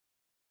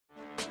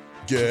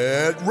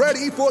Get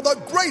ready for the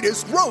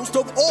greatest roast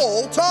of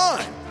all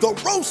time, the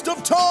Roast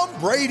of Tom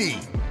Brady,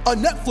 a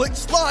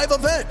Netflix live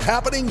event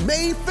happening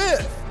May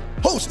 5th.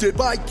 Hosted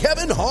by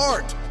Kevin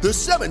Hart, the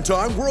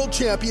 7-time world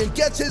champion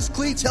gets his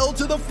cleats held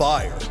to the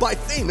fire by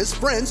famous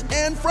friends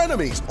and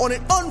frenemies on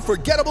an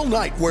unforgettable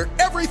night where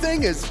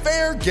everything is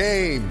fair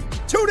game.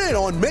 Tune in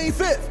on May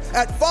 5th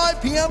at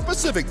 5 p.m.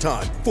 Pacific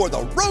time for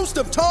the Roast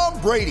of Tom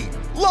Brady,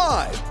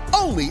 live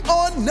only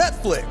on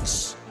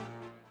Netflix.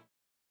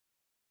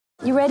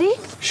 You ready?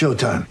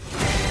 Showtime.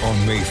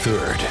 On May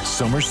 3rd,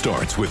 summer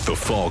starts with The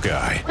Fall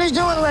Guy. Let's do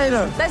it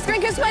later. Let's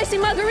drink a spicy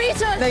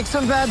margarita. Make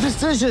some bad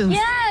decisions.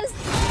 Yes!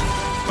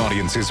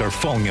 Audiences are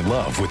falling in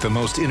love with the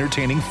most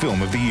entertaining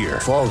film of the year.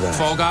 Fall Guy.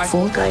 Fall Guy?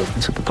 Fall guy.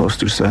 That's what the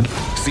poster said.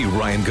 See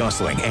Ryan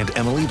Gosling and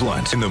Emily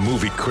Blunt in the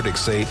movie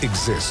critics say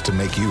exists to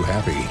make you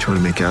happy. Trying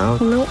to make it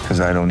out? Nope. Because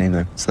I don't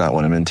either. It's not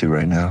what I'm into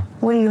right now.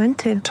 What are you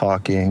into?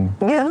 Talking.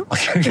 Yeah.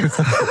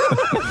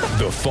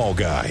 The Fall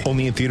Guy.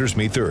 Only in theaters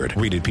May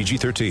 3rd. Rated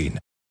PG-13.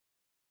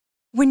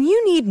 When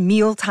you need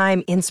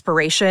mealtime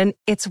inspiration,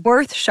 it's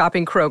worth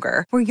shopping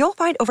Kroger, where you'll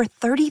find over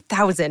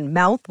 30,000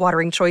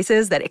 mouth-watering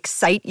choices that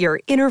excite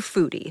your inner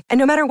foodie. And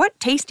no matter what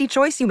tasty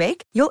choice you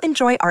make, you'll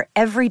enjoy our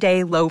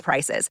everyday low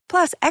prices,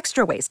 plus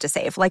extra ways to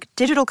save, like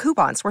digital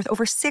coupons worth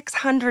over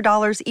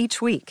 $600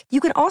 each week. You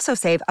can also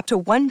save up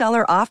to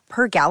 $1 off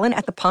per gallon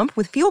at the pump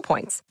with fuel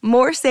points.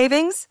 More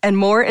savings and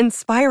more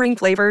inspiring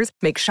flavors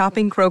make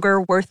shopping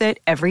Kroger worth it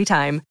every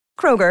time.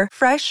 Kroger,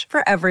 fresh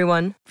for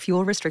everyone.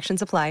 Fuel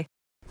restrictions apply.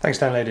 Thanks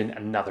for downloading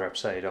another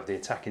episode of the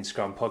Attacking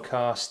Scrum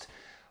podcast.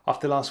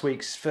 After last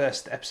week's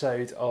first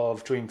episode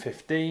of Dream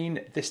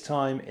 15, this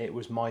time it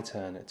was my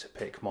turn to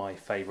pick my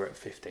favourite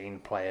 15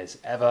 players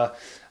ever.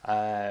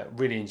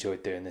 Really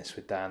enjoyed doing this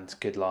with Dan. It's a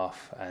good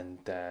laugh and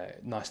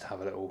nice to have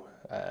a little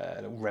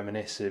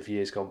reminisce of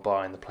years gone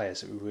by and the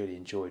players that we really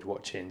enjoyed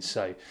watching.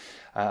 So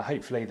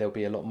hopefully there'll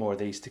be a lot more of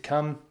these to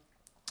come.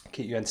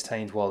 Keep you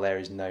entertained while there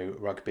is no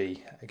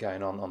rugby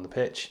going on the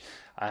pitch.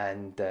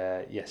 And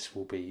yes,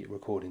 we'll be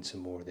recording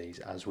some more of these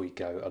as we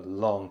go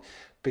along.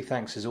 Big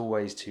thanks as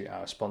always to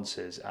our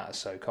sponsors at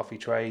So Coffee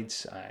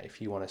Trades.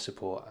 If you want to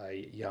support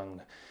a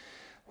young,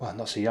 well,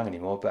 not so young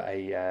anymore, but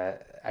a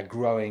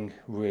growing,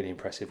 really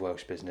impressive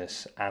Welsh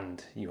business,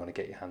 and you want to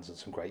get your hands on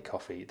some great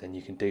coffee, then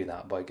you can do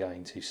that by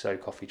going to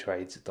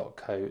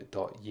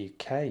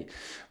socoffeetrades.co.uk.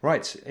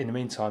 Right, in the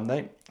meantime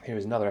though, here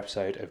is another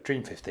episode of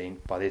Dream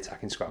 15 by the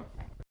Attacking Scrum.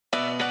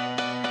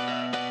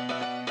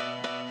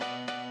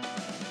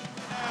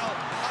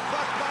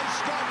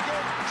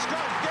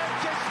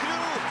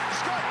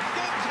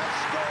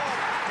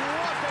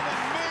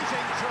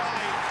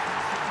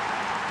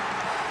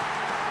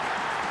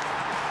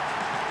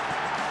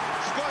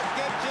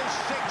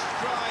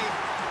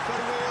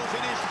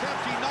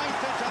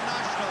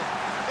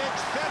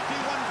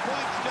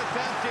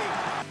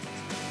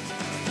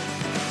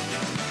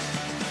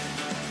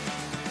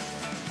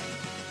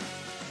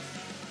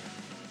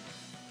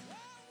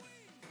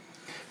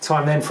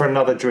 Time then for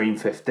another Dream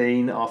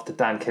 15 after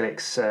Dan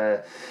Killick's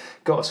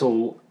got us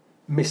all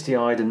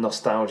misty-eyed and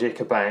nostalgic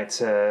about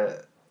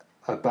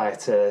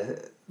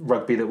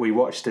rugby that we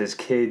watched as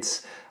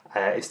kids.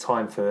 It's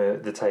time for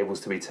the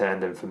tables to be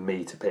turned and for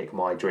me to pick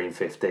my Dream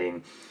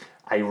 15.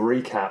 A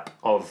recap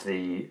of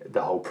the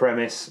whole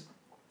premise.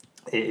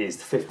 It is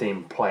the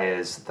 15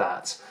 players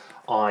that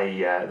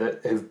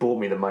that have brought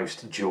me the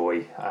most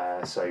joy.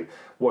 So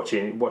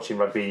watching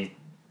rugby.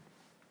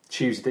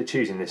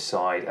 Choosing this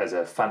side as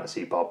a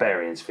fantasy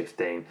barbarians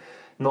 15,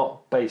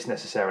 not based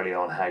necessarily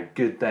on how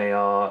good they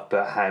are,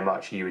 but how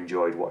much you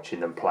enjoyed watching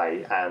them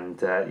play. And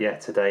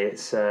today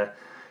it's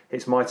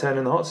my turn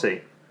in the hot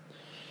seat.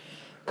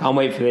 Can't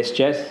wait for this,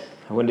 Jed.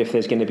 I wonder if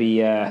there's going to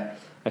be a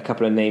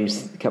couple of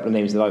names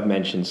that I've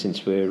mentioned,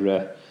 since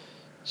we're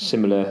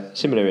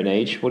similar in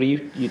age. What are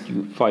you?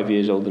 You 5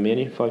 years older than me,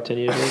 aren't you? 5-10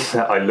 years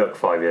older? I look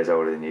 5 years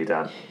older than you,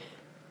 Dan.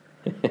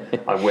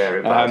 I wear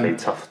it badly.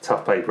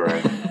 Tough paper,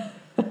 eh?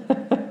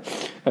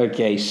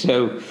 Okay,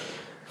 so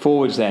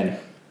forwards then.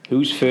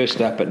 Who's first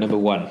up at number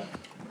 1?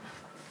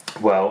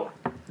 Well,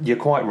 you're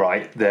quite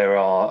right. There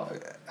are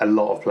a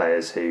lot of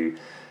players who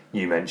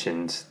you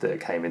mentioned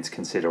that came into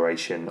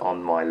consideration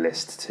on my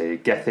list too.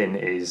 Gethin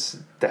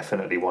is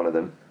definitely one of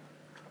them.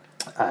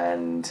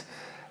 And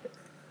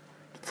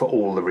for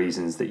all the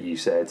reasons that you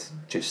said,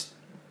 just,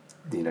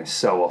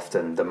 so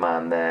often the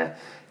man there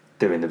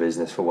doing the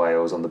business for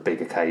Wales on the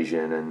big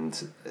occasion,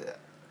 and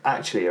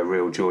actually a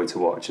real joy to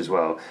watch as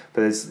well.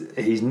 But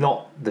he's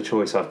not the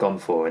choice I've gone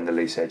for in the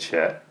Loosehead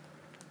shirt.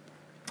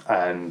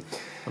 I'm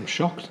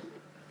shocked.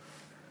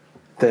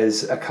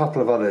 There's a couple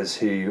of others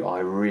who I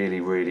really,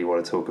 really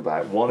want to talk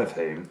about. One of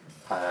whom,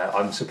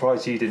 I'm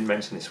surprised you didn't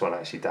mention this one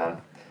actually, Dan.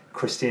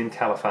 Christian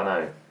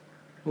Califano.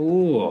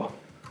 Oh,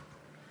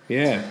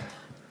 yeah,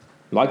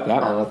 like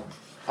that. And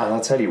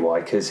I'll tell you why.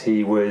 Because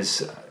he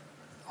was,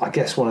 I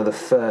guess, one of those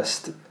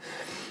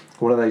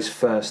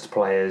first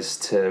players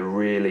to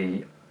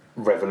really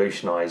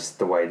revolutionise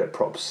the way that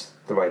props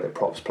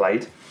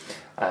played,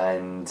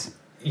 and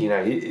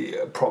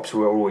props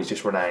were always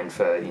just renowned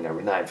for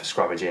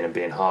scrummaging and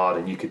being hard,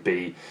 and you could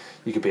be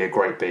a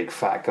great big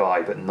fat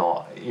guy, but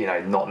not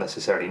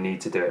necessarily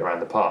need to do it around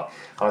the park.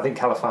 And I think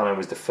Califano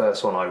was the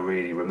first one I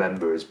really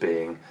remember as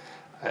being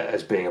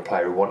a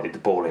player who wanted the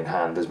ball in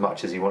hand as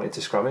much as he wanted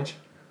to scrummage.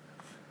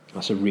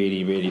 That's a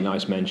really, really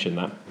nice mention,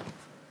 that.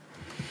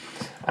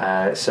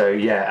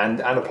 And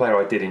a player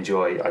I did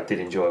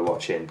enjoy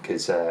watching,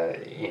 because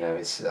he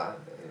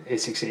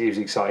was exciting. He was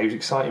an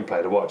exciting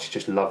player to watch.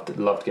 Just loved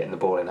getting the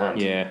ball in hand.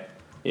 Yeah,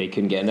 he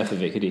couldn't get enough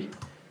of it, could he?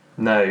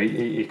 No,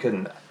 he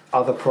couldn't.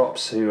 Other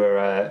props who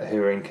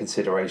are in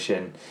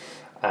consideration,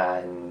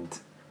 and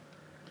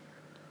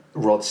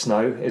Rod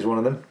Snow is one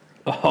of them.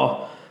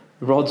 Oh,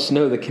 Rod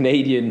Snow, the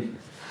Canadian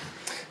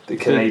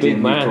big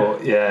man.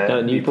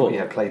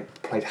 Newport.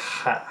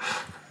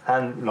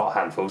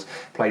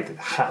 Played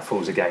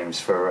hatfuls of games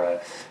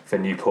for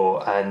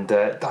Newport, and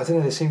I don't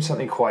know. There seems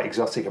something quite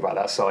exotic about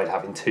that side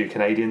having two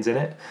Canadians in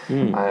it.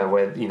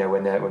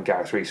 When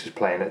Gareth Rees was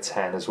playing at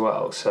 10 as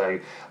well. So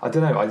I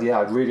don't know. Do you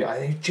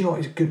know what?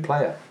 He's a good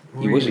player.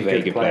 He was a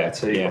very good player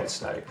too, Rod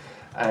Snow.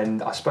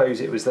 And I suppose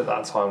it was at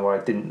that time where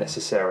I didn't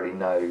necessarily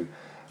know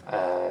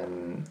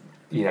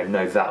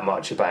that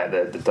much about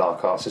the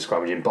dark arts of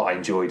scrummaging, but I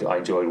enjoyed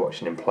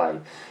watching him play.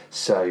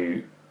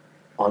 So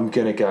I'm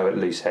going to go at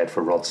loose head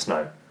for Rod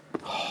Snow.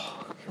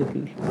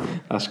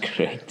 That's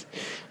great.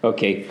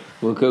 Okay,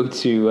 we'll go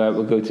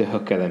to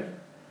hooker then.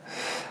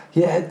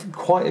 Yeah,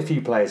 quite a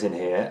few players in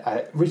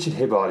here. Richard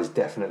Hibbard is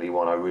definitely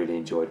one I really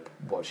enjoyed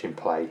watching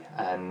play,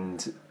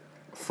 and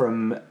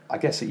from a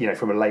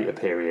later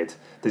period,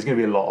 there's going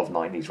to be a lot of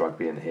 90s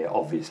rugby in here,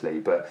 obviously,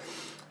 but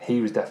he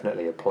was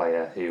definitely a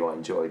player who I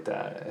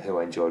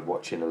enjoyed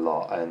watching a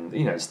lot,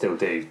 and still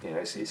do.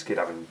 It's good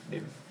having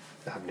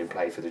him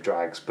play for the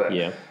Drags, but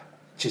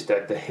just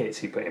the hits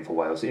he put in for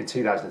Wales in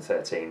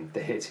 2013, the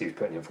hits he was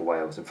putting in for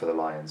Wales and for the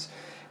Lions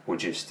were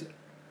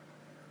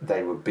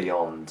they were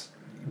beyond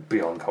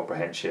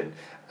comprehension,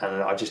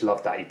 and I just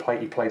loved that. He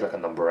played like a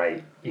number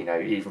 8,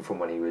 even from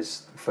when he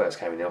first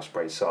came in the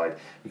Ospreys side.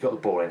 He got the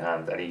ball in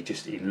hand, and he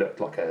looked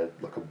like a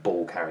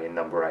ball carrying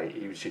number 8.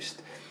 He was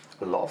just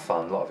a lot of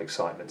fun, a lot of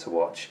excitement to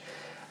watch.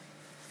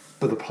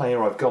 But the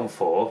player I've gone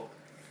for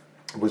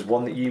was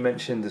one that you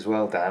mentioned as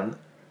well, Dan,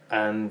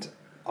 and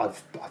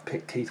I've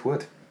picked Keith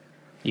Wood.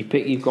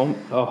 You've gone.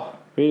 Oh,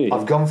 really?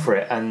 I've gone for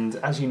it, and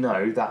as you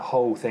know, that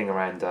whole thing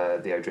around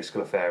the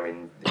O'Driscoll affair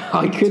in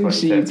I couldn't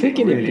see you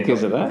picking him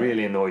because of that.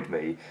 Really annoyed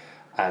me,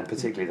 and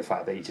particularly the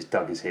fact that he just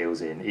dug his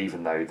heels in,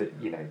 even though that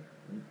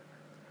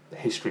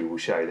history will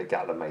show that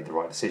Gatland made the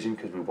right decision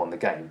because we won the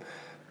game.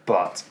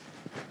 But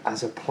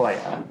as a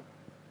player,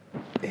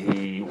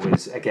 he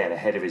was again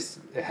ahead of his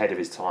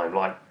time,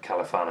 like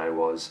Califano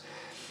was.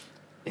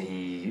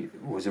 He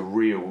was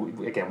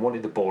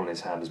wanted the ball in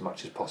his hand as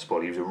much as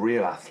possible. He was a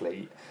real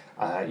athlete.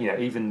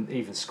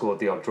 Even scored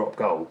the odd drop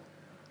goal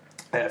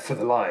for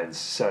the Lions.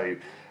 So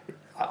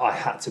I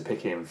had to pick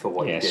him for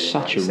what he did.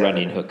 Such a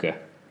running hooker.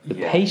 The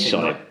pace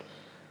on it.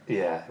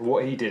 Yeah,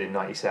 what he did in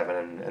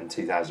 '97 and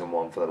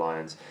 2001 for the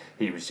Lions,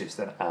 he was just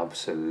an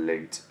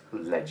absolute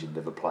legend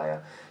of a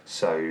player.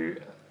 So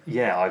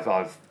yeah,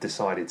 I've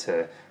decided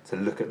to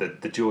look at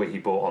the joy he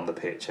brought on the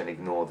pitch and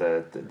ignore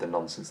the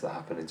nonsense that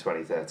happened in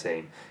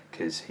 2013,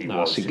 because he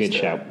was a good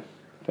shout.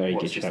 Very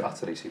good shout.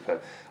 Utterly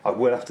superb. I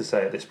will have to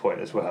say at this point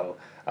as well,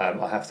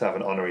 I have to have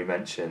an honorary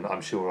mention.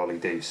 I'm sure Ollie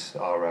Deuce,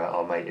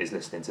 our mate, is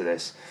listening to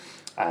this,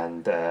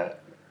 and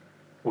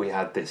we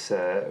had this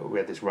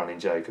running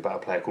joke about a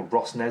player called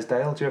Ross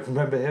Nesdale. Do you ever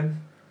remember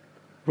him?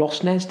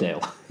 Ross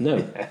Nesdale? No.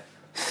 Yeah.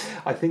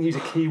 I think he's a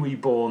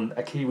Kiwi-born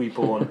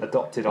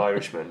adopted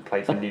Irishman,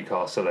 played for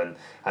Newcastle and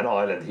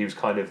Ireland. He was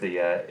kind of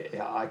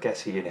I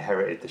guess he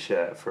inherited the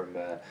shirt from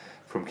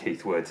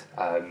Keith Wood,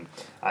 and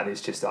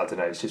it's just, I don't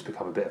know, it's just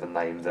become a bit of a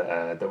name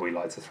that we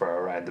like to throw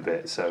around a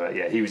bit. So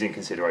he was in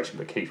consideration,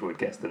 but Keith Wood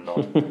gets the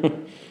nod.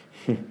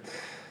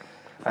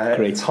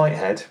 Great. Tight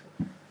head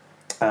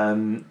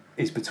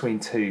is between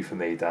two for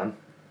me, Dan,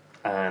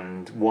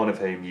 and one of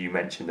whom you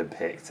mentioned and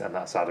picked, and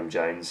that's Adam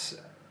Jones.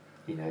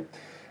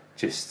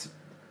 Just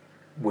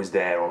was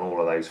there on all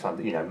of those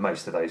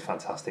most of those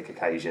fantastic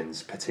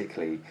occasions,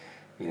 particularly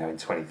in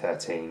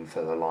 2013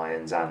 for the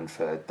Lions and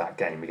for that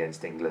game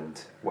against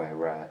England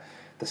where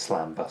the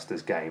Slam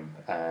Busters game,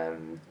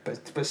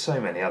 but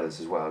so many others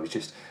as well. It was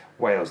just,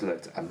 Wales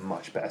looked a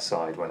much better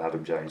side when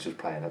Adam Jones was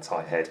playing a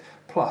tight head,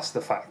 plus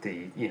the fact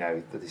that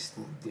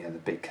the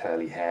big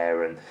curly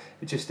hair, and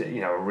just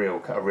a real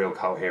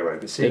cult hero.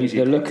 But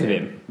the look of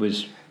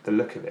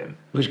him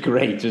was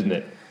great, wasn't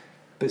it?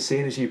 But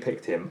seeing as you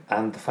picked him,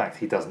 and the fact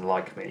he doesn't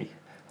like me,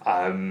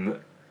 I'm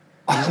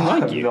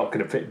not going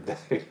to pick. No,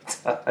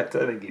 I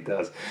don't think he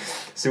does.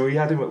 So we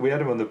had him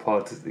on the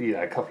pod,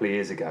 a couple of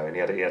years ago, and he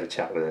had a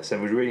chat with us,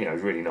 and it was really, it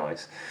was really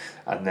nice.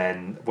 And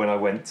then when I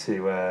went to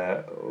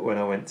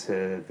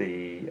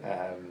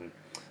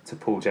to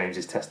Paul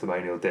James's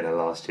testimonial dinner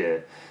last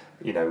year,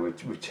 we're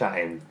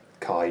chatting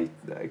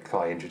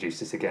Kai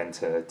introduced us again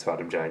to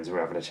Adam Jones, and we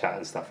were having a chat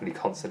and stuff, and he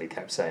constantly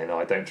kept saying,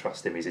 "I don't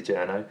trust him, he's a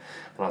journo." And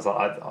I was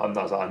like, I'm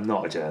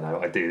not a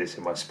journo. I do this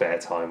in my spare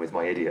time with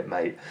my idiot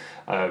mate.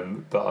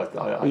 But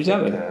I Who's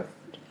think, that?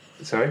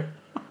 Sorry.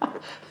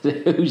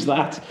 Who's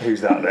that?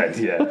 Who's that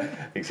then? Yeah,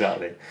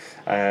 exactly.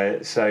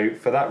 So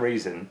for that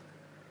reason,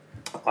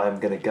 I'm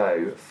going to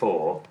go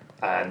for.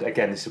 And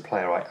again, this is a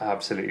player I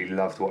absolutely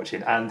loved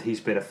watching, and he's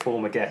been a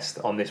former guest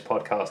on this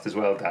podcast as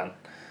well, Dan.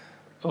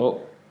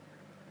 Oh.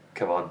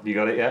 Come on, you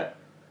got it yet?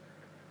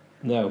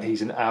 No.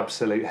 He's an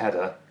absolute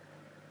header.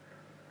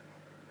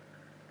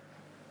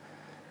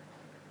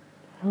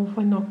 How have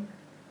I not?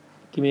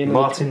 Give me a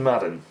Martin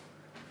Madden.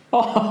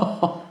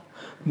 Oh,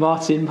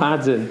 Martin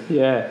Madden,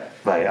 yeah.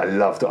 Mate, I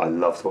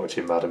loved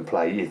watching Madden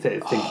play. You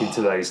thinking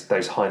to those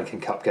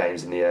Heineken Cup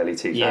games in the early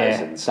 2000s.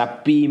 Yeah,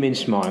 that beaming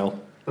smile.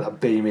 That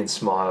beaming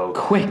smile.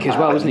 Quick as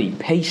well, isn't he?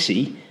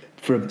 Pacey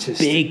for a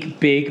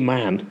big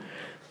man.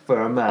 For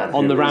a man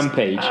on who the was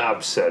rampage.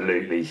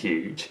 Absolutely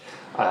huge.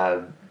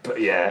 But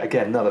yeah,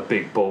 again, another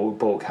big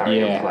ball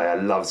carrying player.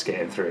 Loves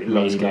getting through.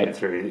 Loves getting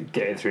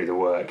through the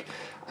work.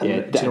 And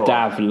yeah,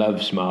 Dav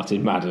loves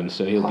Martin Madden,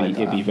 so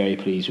he'll be very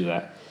pleased with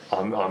that.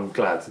 I'm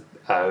glad.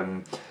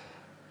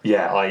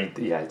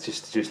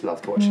 Just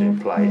loved watching him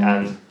play.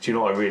 And do you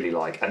know what I really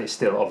like? And it's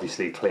still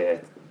obviously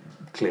clear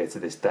to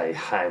this day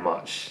how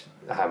much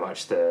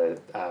the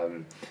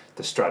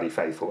Straddy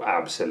faithful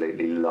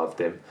absolutely loved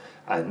him.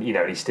 And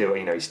he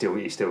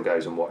still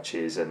goes and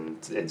watches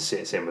and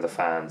sits in with the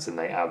fans, and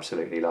they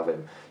absolutely love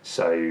him.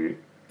 So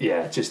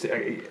yeah, just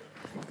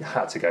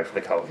had to go for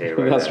the cult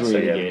hero. That's there.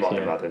 really so, good.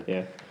 Martin Madden.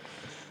 Yeah,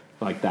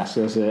 like that's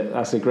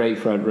a great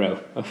front row,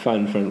 a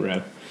fun front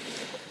row.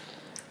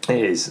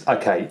 It is.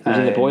 Okay. Who's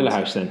in the boiler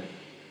house then?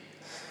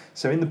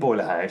 So in the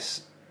boiler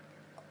house,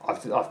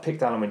 I've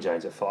picked Alan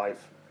Wynne-Jones at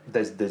 5.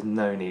 There's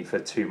no need for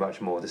too much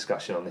more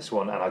discussion on this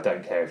one, and I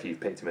don't care if you've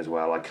picked him as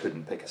well. I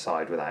couldn't pick a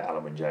side without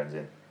Alan Wynne-Jones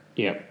in.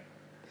 Yeah.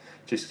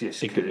 Just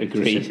simply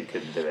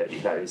couldn't do it.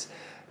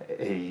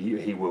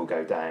 He will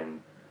go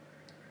down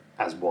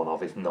as one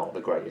of, if not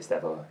the greatest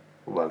ever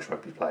Welsh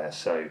rugby player.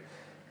 So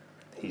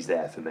he's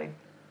there for me.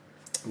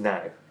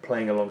 Now,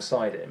 playing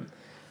alongside him,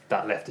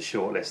 that left a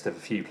short list of a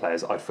few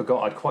players. I'd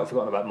quite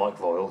forgotten about Mike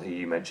Voyle, who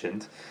you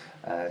mentioned.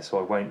 So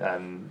I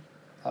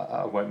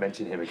won't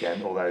mention him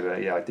again. Although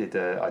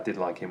I did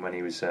like him when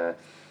he was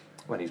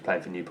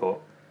playing for Newport.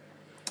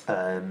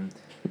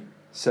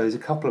 So there's a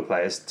couple of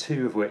players,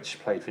 2 of which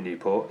played for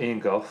Newport: Ian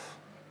Goff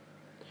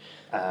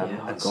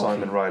and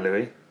Simon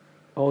Rai-Louis.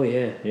 Oh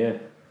yeah.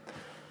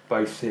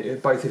 Both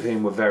of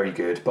whom were very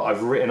good, but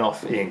I've written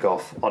off Ian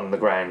Goff on the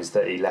grounds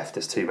that he left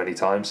us too many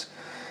times.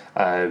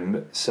 He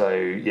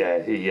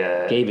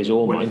gave his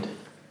all, mind.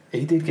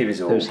 He did give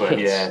his all, those but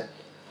hits.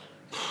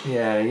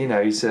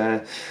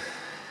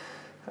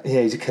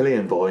 he's a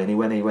Killian boy, and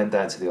he went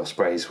down to the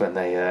Ospreys when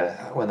they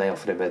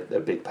offered him a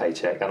big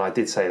paycheck, and I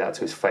did say that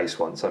to his face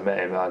once. I met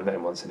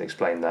him once and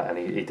explained that, and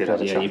he did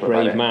have a chuckle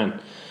about it. Brave man.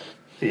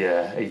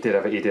 Yeah, he did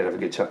have a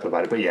good chuckle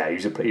about it. But yeah, he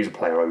was a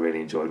player I really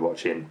enjoyed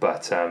watching.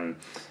 But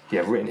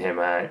I've written him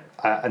out.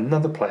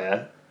 Another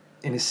player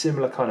in a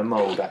similar kind of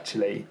mould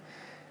actually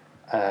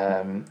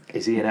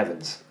is Ian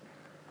Evans.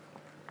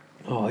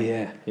 Oh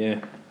yeah.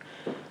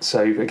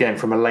 So again,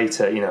 from a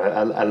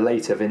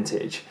later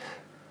vintage,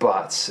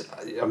 but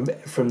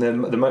from the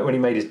moment when he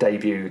made his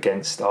debut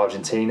against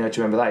Argentina,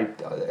 do you remember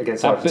that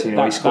against Argentina?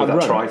 When he scored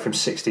that try from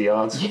 60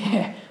 yards.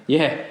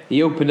 Yeah.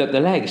 He opened up the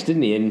legs,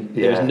 didn't he? And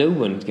there was no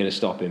one going to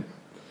stop him.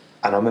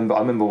 And I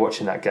remember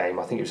watching that game.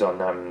 I think it was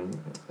on.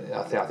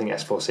 I think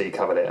S4C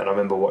covered it, and I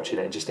remember watching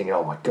it and just thinking,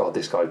 "Oh my god,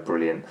 this guy's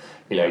brilliant!"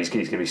 He's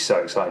going to be so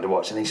exciting to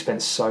watch. And he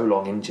spent so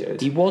long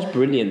injured. He was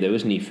brilliant, though,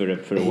 wasn't he? For a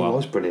while, he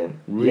was brilliant.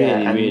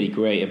 Really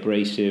great,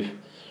 abrasive.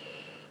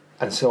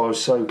 And so I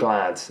was so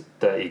glad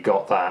that he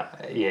got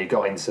that. He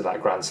got into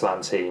that Grand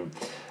Slam team.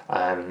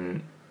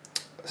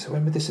 So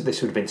when would this would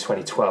have been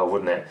 2012,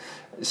 wouldn't it?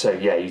 So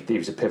yeah, he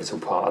was a pivotal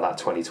part of that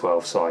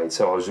 2012 side.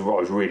 So I was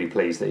really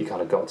pleased that he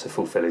kind of got to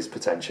fulfil his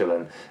potential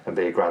and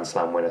be a Grand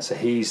Slam winner. So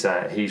he's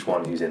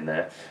one who's in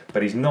there,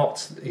 but he's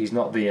not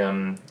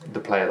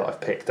the player that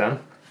I've picked. Dan,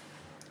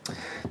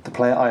 the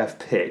player I have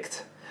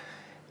picked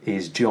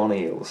is John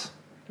Eales.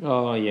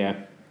 Oh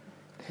yeah,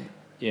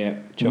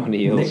 John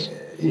Eales.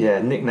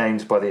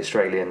 Nicknamed by the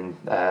Australian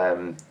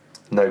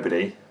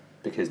Nobody,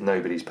 because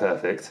nobody's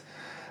perfect,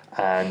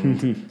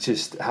 and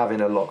just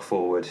having a lock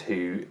forward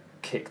who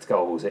kicked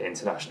goals at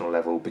international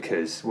level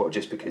because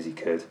he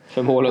could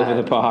from all over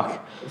the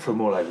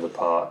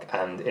park,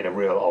 and in a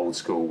real old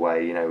school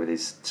way, with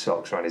his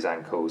socks around his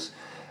ankles,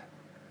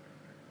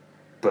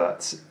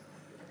 but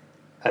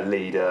a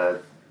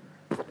leader,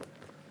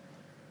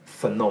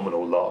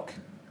 phenomenal lock,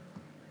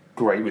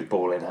 great with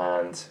ball in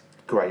hand,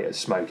 great at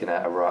smoking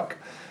out a ruck.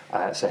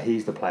 So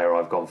he's the player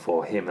I've gone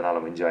for, him and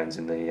Alan Wynne-Jones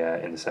in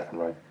the second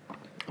row.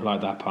 I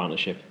like that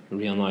partnership.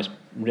 Real nice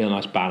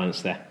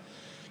balance there.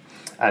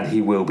 And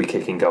he will be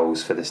kicking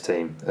goals for this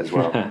team as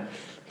well.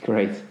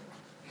 Great.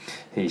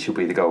 He should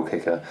be the goal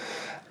kicker.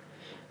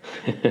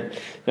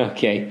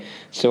 Okay,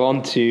 so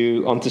on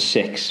to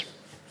 6.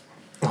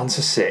 On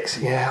to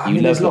 6. Yeah,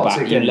 You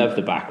love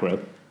the back row.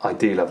 I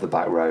do love the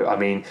back row. I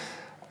mean,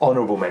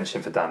 honourable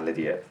mention for Dan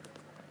Lydiate.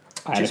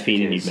 I had a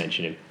feeling you'd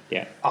mention him.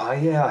 Yeah. I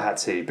had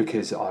to,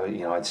 because I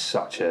had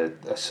such a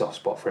soft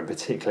spot for him,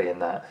 particularly in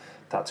that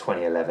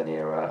 2011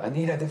 era. And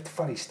they're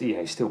funny,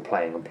 still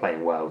playing and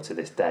playing well to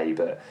this day,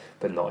 but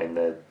not in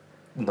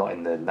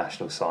the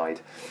national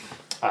side.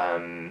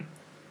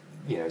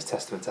 It's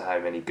testament to how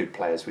many good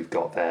players we've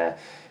got there.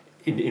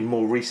 In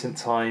more recent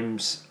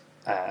times,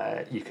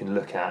 you can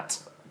look at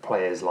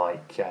players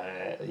like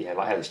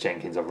Ellis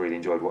Jenkins. I've really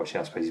enjoyed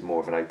watching. I suppose he's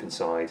more of an open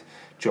side.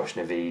 Josh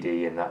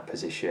Navidi in that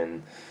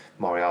position.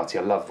 Moriarty.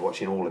 I loved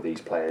watching all of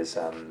these players.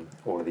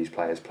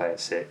 Play at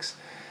 6,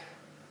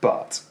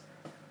 but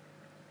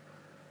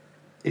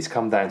it's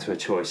come down to a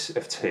choice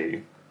of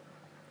 2.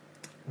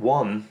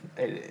 One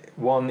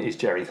is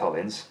Jerry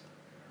Collins.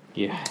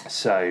 Yeah.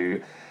 So,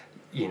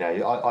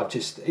 I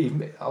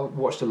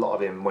watched a lot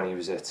of him when he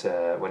was at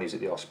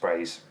the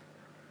Ospreys.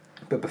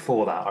 But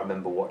before that, I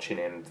remember watching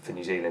him for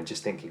New Zealand,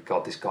 just thinking,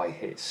 God, this guy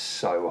hits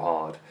so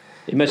hard.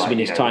 It must have been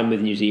his time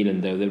with New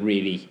Zealand, though, that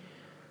really,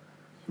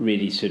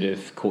 really sort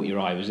of caught your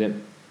eye, was it?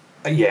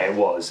 Yeah, it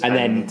was. And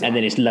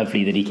then it's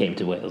lovely that he came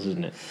to Wales,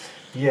 isn't it?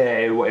 Yeah,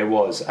 it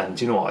was. And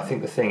do you know what? I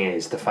think the thing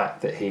is the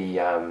fact that he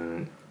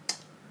ended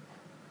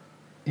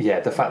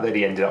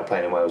up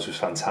playing in Wales was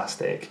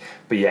fantastic.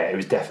 But yeah, it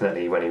was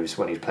definitely when he was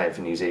playing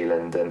for New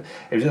Zealand, and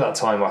it was at that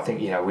time. I think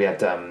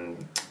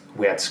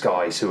we had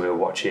Sky, so we were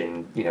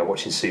watching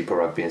Super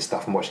Rugby and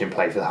stuff, and watching him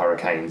play for the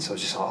Hurricanes. I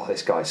was just like,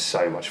 this guy's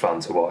so much fun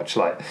to watch.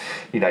 Like,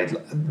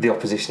 the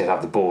opposition would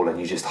have the ball, and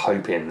you're just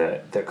hoping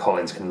that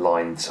Collins can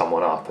line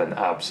someone up and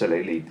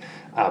absolutely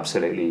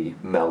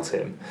melt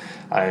him.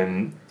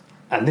 And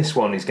this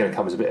one is going to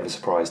come as a bit of a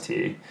surprise to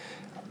you.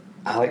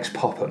 Alex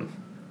Popham.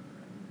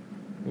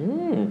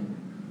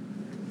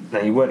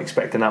 Now, you weren't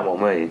expecting that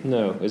one, were you?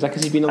 No. Is that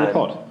because he's been on the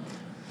pod?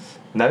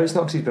 No, it's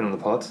not because he's been on the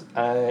pod.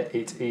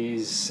 It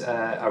is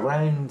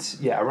around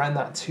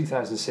that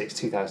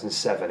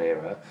 2006-2007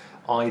 era.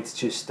 I'd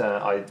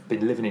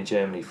been living in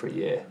Germany for a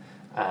year,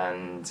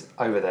 and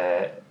over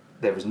there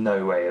was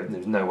no way of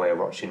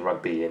watching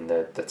rugby in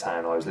the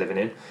town I was living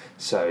in.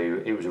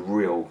 So it was a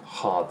real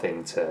hard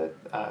thing to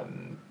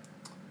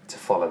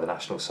follow the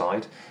national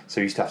side.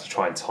 So we used to have to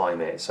try and time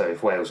it. So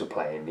if Wales were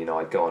playing,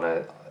 I'd go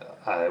on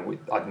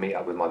I'd meet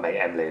up with my mate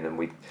Emlyn, and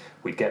we'd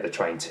get the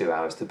train 2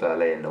 hours to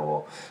Berlin,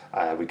 or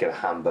we'd go to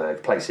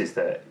Hamburg, places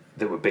that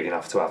were big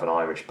enough to have an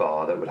Irish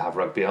bar that would have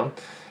rugby on.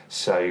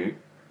 So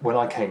when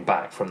I came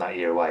back from that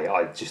year away,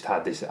 I just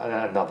had this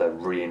another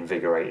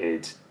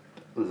reinvigorated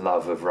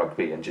love of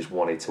rugby, and just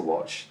wanted to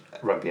watch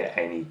rugby at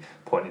any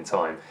point in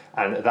time.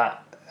 And at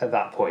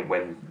that point,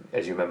 when,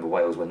 as you remember,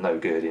 Wales were no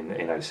good in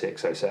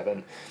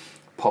 06-07,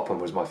 Popham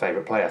was my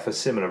favourite player for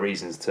similar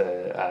reasons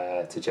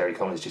to Jerry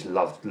Collins. Just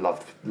loved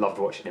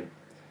watching him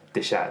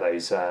dish out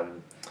those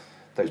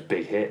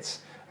big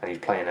hits, and he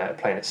was playing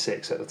at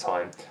 6 at the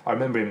time. I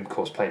remember him, of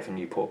course, playing for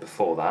Newport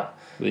before that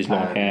with his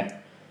long hair.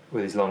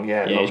 With his long, he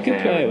was a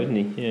good player, wasn't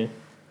he? Yeah,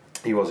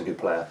 he was a good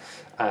player.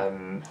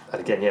 And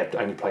again,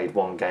 only played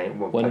one game.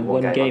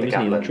 One game,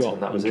 isn't he?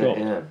 And that was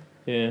it.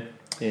 Yeah.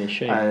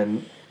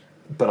 Shame.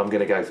 But I'm going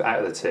to go out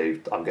of the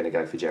 2. I'm going to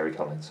go for Jerry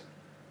Collins.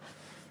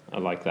 I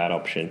like that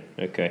option.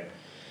 Okay.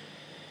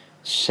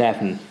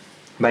 7.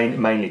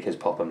 Mainly because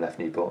Popham left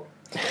Newport.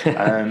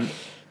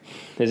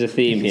 There's a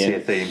theme here.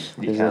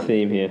 There's a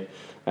theme here.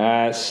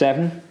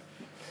 7.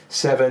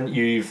 7.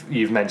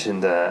 You've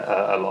mentioned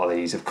a lot of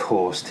these. Of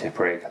course,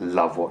 Tipuric.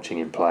 Love watching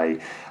him play.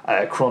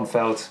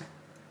 Kronfeld.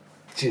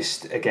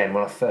 Just again,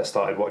 when I first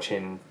started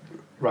watching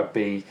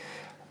rugby,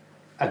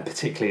 and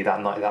particularly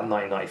that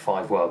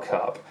 1995 World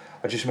Cup,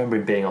 I just remember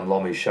him being on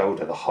Lomu's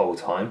shoulder the whole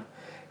time.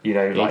 He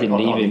didn't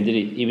leave him, did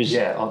he? He was.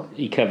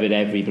 He covered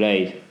every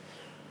blade.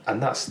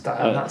 And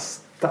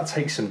that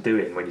takes some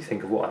doing when you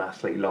think of what an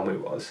athlete Lomu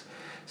was.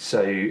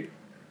 So,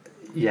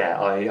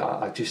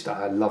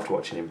 I loved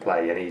watching him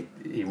play, and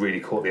he really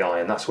caught the eye.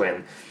 And that's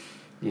when,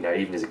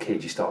 even as a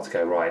kid, you start to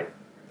go, right,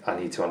 I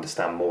need to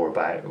understand more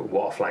about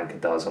what a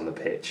flanker does on the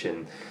pitch,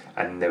 and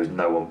there was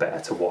no one better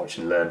to watch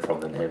and learn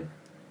from than him.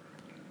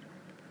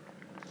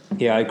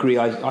 Yeah, I agree.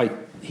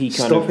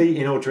 Stop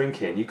eating or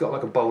drinking. You've got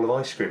like a bowl of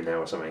ice cream now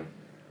or something.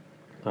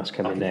 That's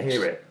coming next. I can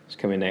hear it. It's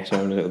coming next. I'm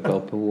having a little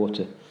gulp of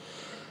water.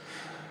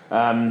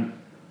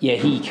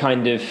 He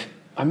kind of.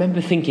 I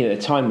remember thinking at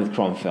the time with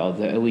Kronfeld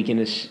that are we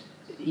going to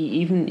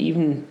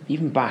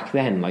even back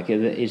then, like,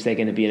 is there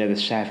going to be another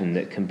 7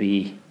 that can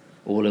be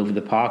all over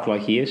the park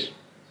like he is?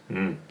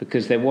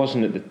 Because there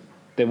wasn't at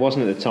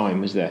the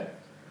time, was there?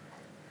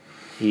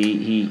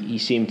 He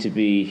seemed to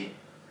be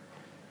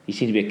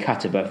a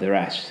cut above the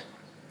rest.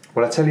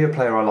 Well, I tell you a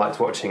player I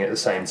liked watching at the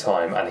same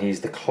time, and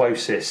he's the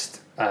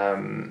closest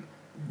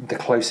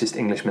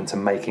Englishman to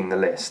making the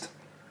list.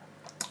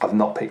 I've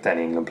not picked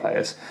any England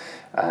players,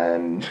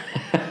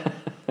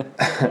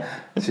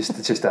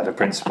 just out of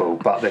principle.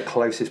 But the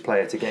closest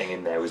player to getting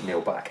in there was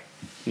Neil Back.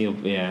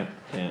 Yeah.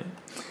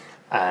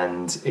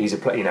 and he's a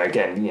player.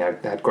 Again,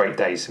 had great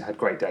days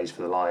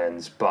for the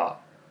Lions,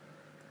 but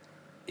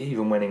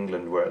even when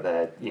England were at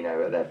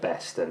their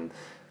best, and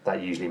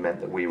that usually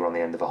meant that we were on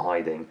the end of a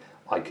hiding,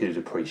 I could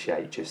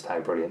appreciate just how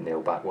brilliant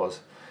Neil Back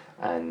was.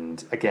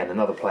 And again,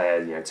 another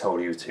player,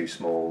 told he was too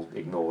small,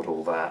 ignored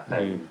all that,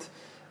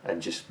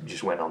 and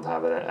just went on to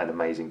have an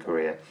amazing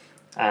career.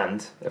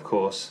 And of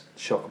course,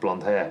 shock of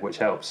blonde hair, which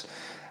helps.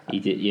 He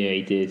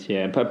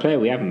did. But a player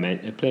we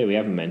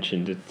haven't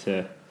mentioned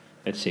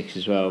at 6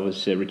 as well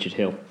was Richard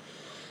Hill.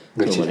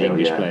 Richard Hill,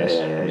 English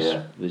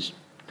players was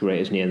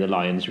great, isn't he? And the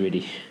Lions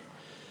really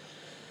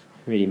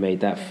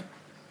made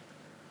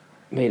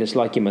us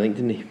like him, I think,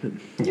 didn't he?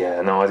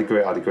 Yeah, no, I'd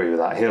agree with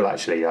that. Hill,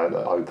 actually, I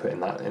would put in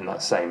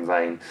that same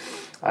vein.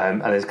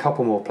 And there's a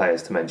couple more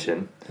players to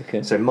mention.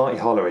 Okay. So Marty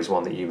Holler is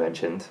one that you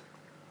mentioned,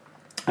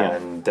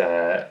 and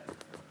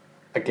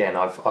again,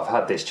 I've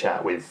had this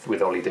chat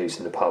with Ollie Deuce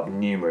in the pub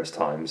numerous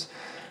times.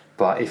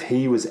 But if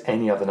he was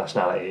any other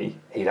nationality,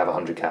 he'd have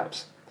 100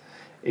 caps.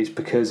 It's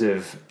because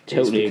of...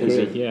 Totally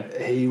agree,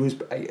 He was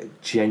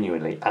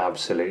genuinely,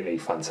 absolutely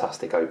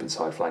fantastic open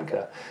side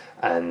flanker.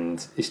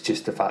 And it's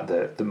just the fact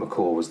that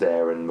McCaw was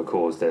there, and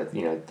McCaw's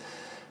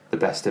the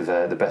best of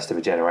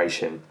a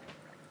generation,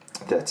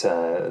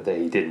 that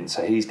he didn't.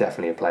 So he's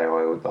definitely a player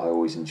I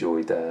always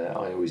enjoyed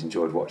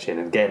watching.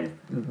 And again,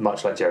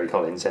 much like Jerry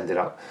Collins, ended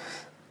up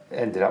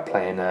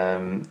playing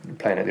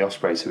at the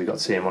Ospreys, so we got to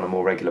see him on a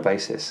more regular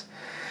basis.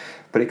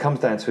 But it comes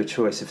down to a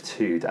choice of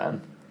 2,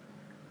 Dan.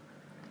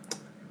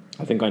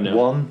 I think I know.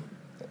 1.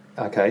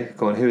 Okay,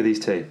 go on. Who are these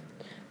 2?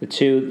 The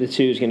two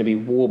is going to be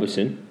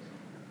Warburton.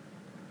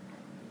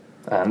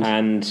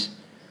 And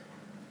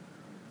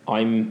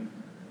I'm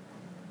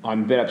a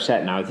bit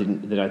upset now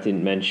that I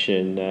didn't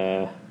mention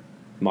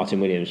Martin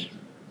Williams.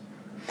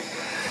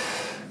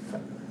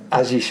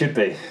 As you should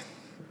be.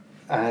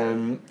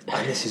 And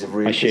this is a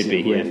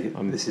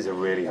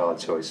really hard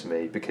choice for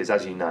me, because,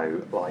 as you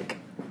know,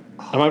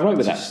 am I right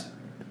with that?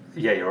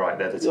 Yeah, you're right.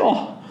 They're the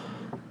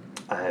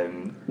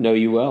 2. Know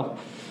you well.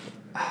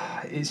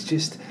 It's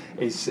just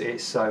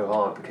it's so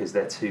hard, because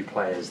they're 2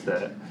 players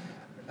that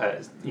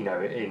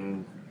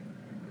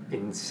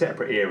in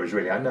separate eras,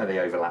 really. I know they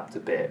overlapped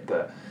a bit,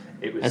 but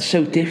it was... And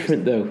so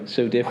different, though.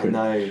 So different.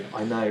 I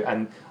know.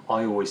 And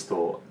I always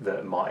thought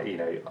that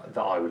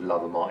that I would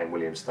love a Martin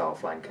Williams style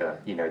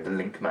flanker, the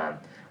link man,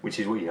 which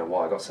is why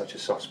I got such a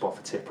soft spot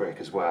for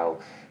Tipuric as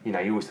well. You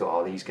always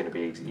thought, he's going to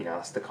be,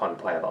 that's the kind of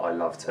player that I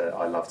love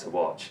to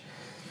watch.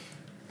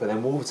 But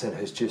then Warburton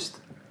has just,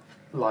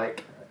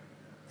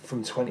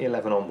 from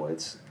 2011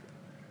 onwards,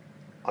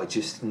 I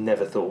just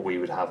never thought we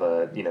would have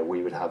a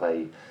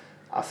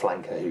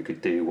flanker who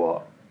could do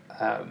what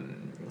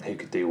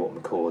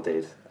McCaw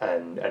did,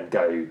 and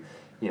go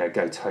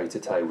toe to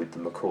toe with the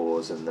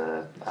McCaws and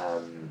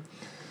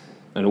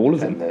all of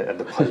them, and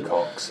the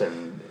Pococks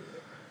and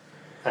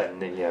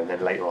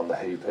then later on the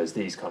Hoopers,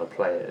 these kind of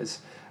players,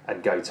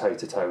 and go toe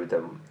to toe with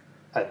them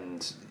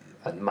and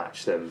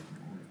match them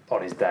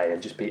on his day,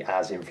 and just be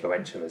as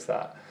influential as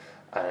that.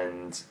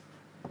 And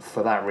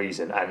for that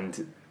reason, and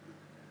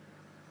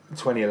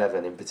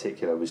 2011 in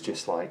particular was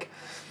just the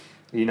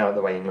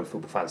way England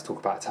football fans talk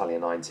about Italia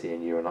 90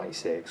 and Euro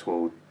 96.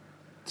 Well,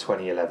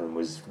 2011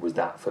 was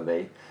that for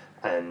me,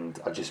 and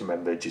I just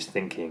remember just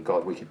thinking,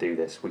 God, we could do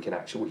this. We can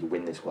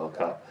win this World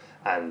Cup,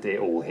 and it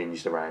all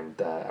hinged around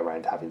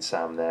having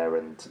Sam there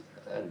and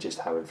just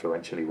how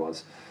influential he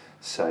was.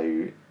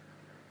 So,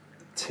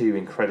 2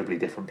 incredibly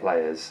different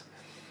players,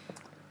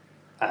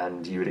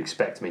 and you would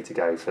expect me to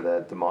go for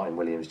the Martin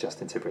Williams,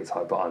 Justin Tipuric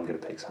type, but I'm going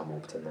to pick Sam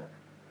Warburton there.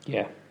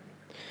 Yeah,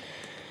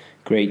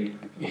 great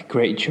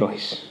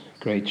choice.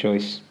 Great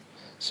choice.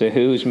 So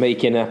who's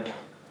making up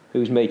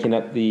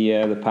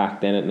the pack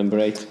then at number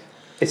 8?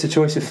 It's a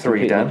choice of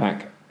 3, Dan.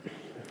 Pack.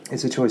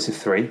 It's a choice of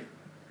 3,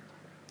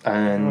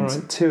 and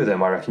right. 2 of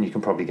them I reckon you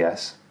can probably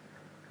guess.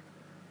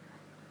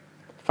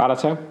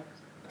 Faletau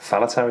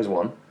is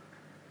 1.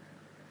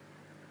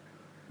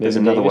 There's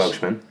another Davis.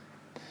 Welshman.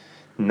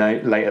 No,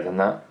 later than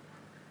that.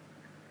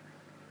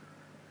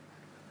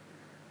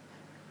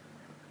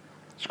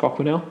 Scott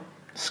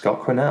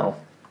Quinnell.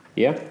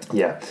 Yeah.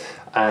 Yeah,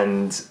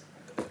 and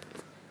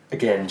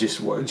again, just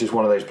one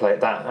of those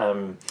players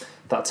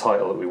that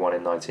title that we won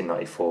in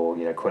 1994.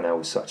 Quinnell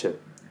was such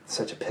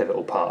a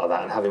pivotal part of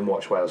that, and having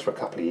watched Wales for a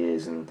couple of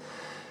years, and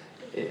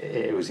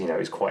it was it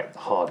was quite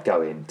hard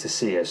going to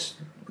see us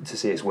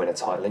win a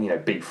title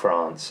and beat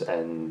France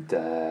and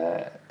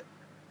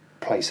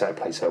play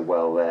so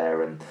well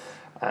there, and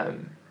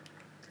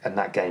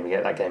that game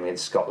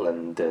against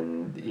Scotland,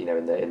 and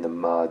in the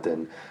mud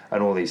and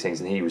all these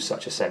things, and he was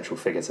such a central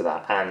figure to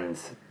that, and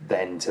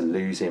then to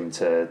lose him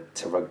to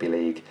rugby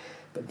league,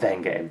 but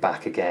then get him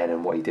back again,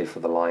 and what he did for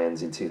the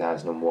Lions in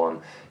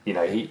 2001,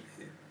 he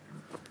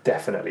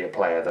definitely a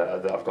player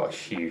that I've got a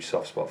huge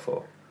soft spot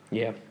for.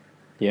 Yeah,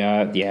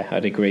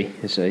 I'd agree.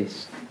 It's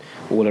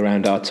all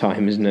around our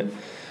time, isn't it?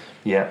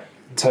 Yeah,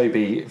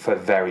 Toby for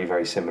very,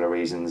 very similar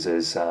reasons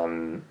as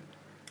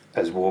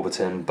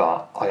Warburton,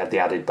 but I had the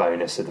added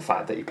bonus of the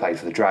fact that he played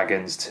for the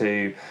Dragons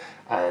too,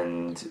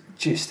 and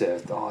just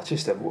a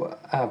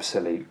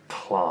absolute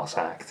class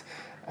act,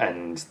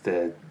 and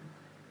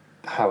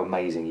how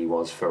amazing he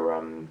was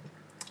for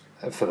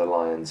the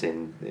Lions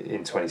in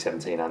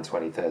 2017 and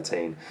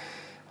 2013.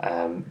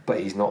 But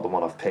he's not the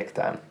one I've picked,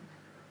 Dan.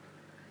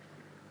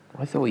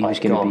 I thought he was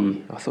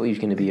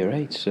going to be your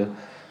 8. So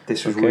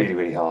this was really,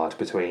 really hard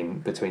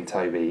between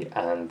Toby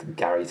and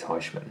Gary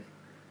Teichmann.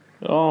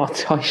 Oh,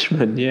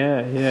 Teichmann,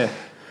 yeah.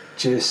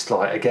 Just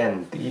like,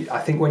 again, I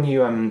think when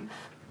you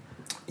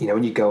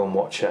when you go and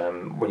watch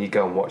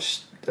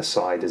a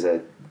side as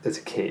a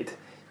kid,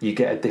 you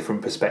get a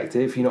different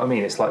perspective. You know what I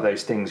mean? It's like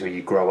those things where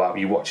you grow up,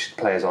 you watch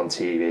players on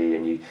TV,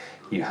 and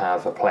you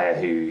have a player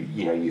who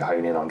you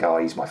hone in on. Go,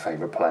 he's my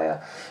favourite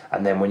player,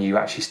 and then when you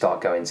actually start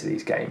going to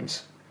these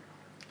games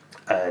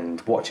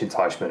and watching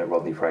Teichmann at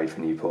Rodney Parade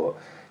for Newport,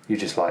 you're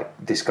just like,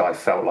 this guy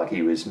felt like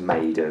he was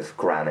made of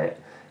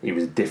granite. He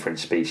was a different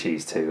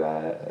species to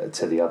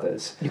the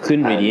others. You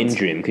couldn't really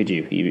injure him, could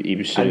you? He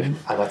was sort of...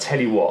 And I tell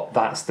you what,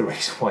 that's the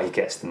reason why he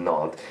gets the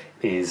nod,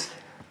 is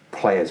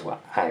players were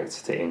out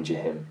to injure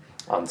him.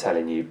 I'm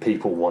telling you,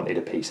 people wanted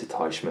a piece of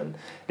Teichmann.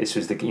 This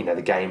was the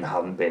game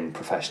hadn't been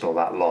professional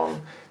that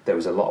long. There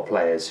was a lot of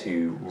players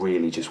who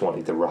really just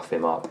wanted to rough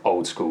him up,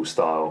 old school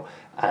style,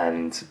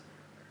 and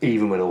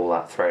even with all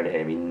that thrown at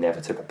him, he never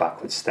took a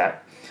backward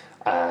step.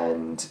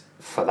 And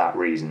for that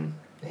reason,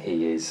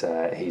 he's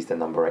the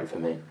number 8 for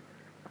me.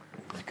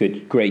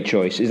 Good, great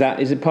choice. Is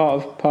it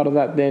part of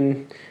that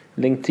then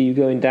linked to you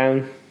going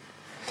down?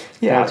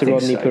 Yeah, down to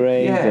Rodney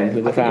Parade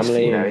with the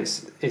family.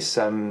 It's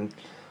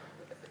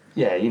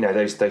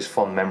those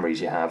fond memories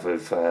you have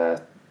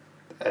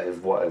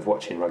of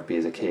watching rugby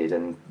as a kid,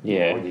 and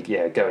going with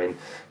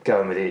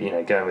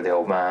the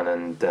old man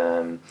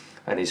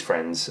and his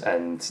friends,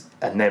 and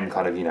them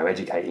kind of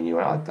educating you.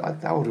 How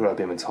old would I have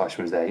been when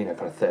Teichmann was there? Kind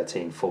of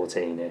 13,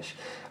 14ish,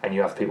 and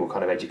you have people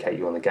kind of educate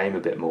you on the game a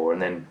bit more,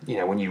 and then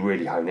when you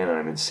really hone in on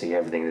him and see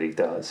everything that he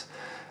does,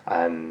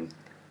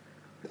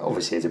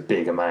 obviously there's a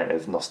big amount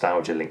of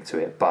nostalgia linked to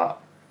it,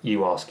 but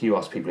you ask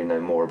people who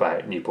know more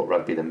about Newport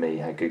rugby than me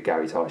how good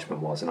Gary Teichmann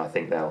was, and I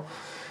think they'll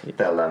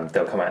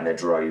come out in their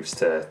droves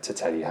to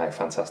tell you how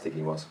fantastic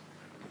he was.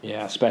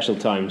 Yeah, special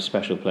time,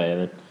 special player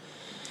then.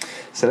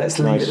 So let's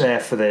leave it there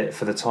for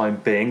the time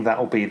being.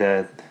 That'll be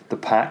the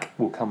pack.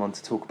 We'll come on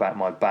to talk about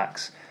my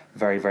backs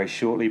very, very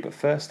shortly, but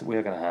first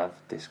we're going to have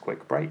this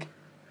quick break.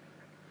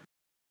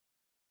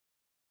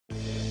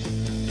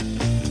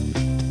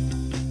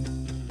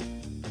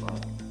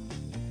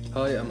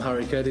 Hi, I'm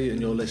Harry Keddy and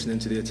you're listening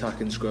to the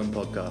Attacking Scrum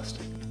podcast.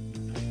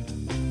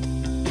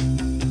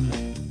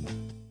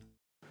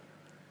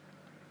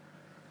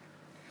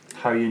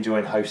 How are you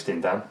enjoying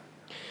hosting, Dan?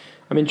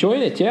 I'm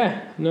enjoying it,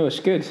 yeah. No, it's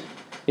good.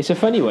 It's a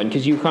funny one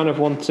because you kind of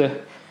want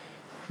to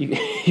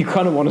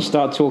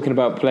start talking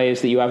about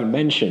players that you haven't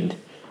mentioned,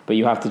 but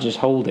you have to just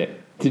hold it.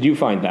 Did you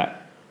find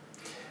that?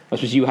 I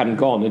suppose you hadn't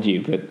gone, had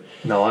you? But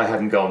no, I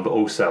hadn't gone, but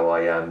also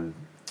I'm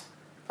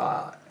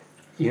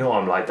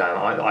like, Dan.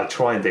 I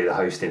try and do the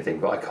hosting thing,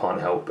 but I can't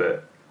help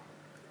but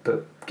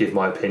give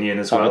my opinion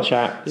as well. Have a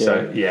chat.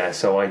 Yeah.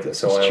 So I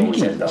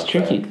always end up. It's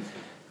tricky.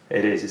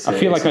 It is. I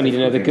feel like I need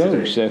another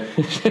go. So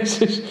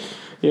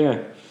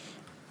yeah.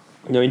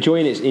 No,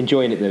 enjoying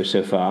it though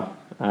so far.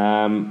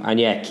 And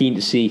yeah, keen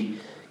to see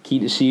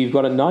you've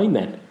got a 9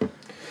 then.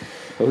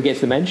 But who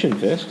gets the mention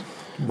first?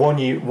 One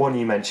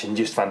you mentioned,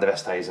 just Van der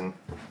Westhuizen.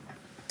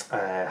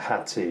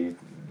 Had to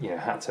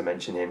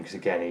mention him because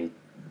again he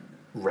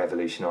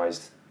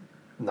revolutionised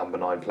number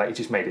 9 play. He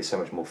just made it so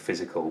much more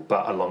physical,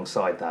 but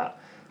alongside that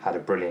had a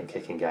brilliant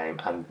kicking game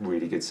and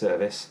really good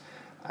service,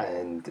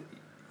 and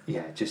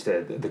just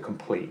the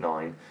complete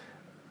 9.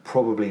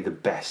 Probably the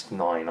best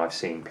 9 I've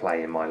seen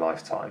play in my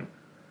lifetime,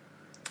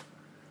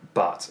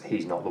 but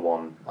he's not the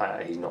one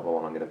I'm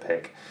going to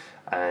pick.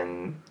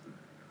 And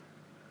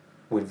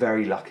we're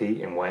very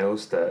lucky in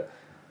Wales that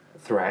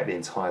throughout the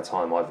entire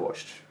time I've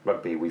watched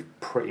rugby, we've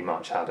pretty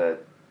much had a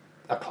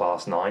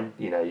class 9.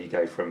 You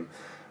go from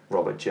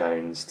Robert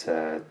Jones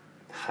to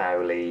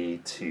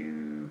Howley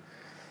to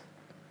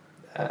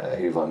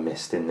who have I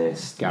missed in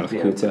this? Gareth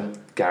Cooper.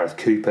 Gareth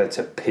Cooper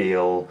to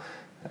Peel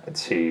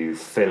to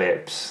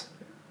Phillips.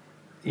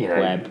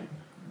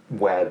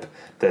 Webb.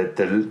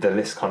 The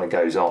list kind of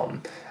goes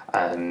on,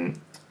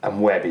 and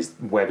Webb is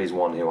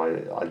one who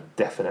I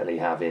definitely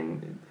have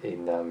in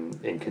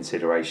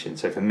consideration.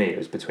 So for me, it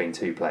was between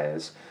 2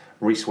 players.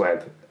 Rhys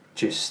Webb.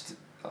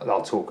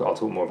 I'll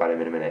talk more about him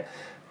in a minute.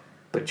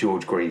 But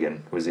George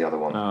Gregan was the other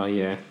one. Oh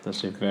yeah,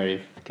 that's a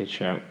very good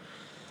shout.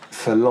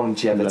 For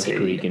longevity,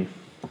 Gregan.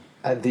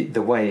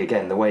 The way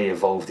he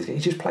evolved, he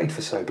just played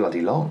for so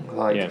bloody long.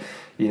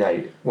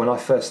 When I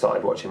first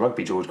started watching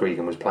rugby, George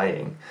Gregan was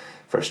playing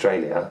for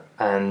Australia,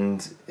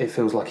 and it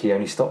feels like he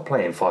only stopped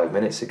playing 5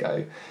 minutes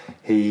ago.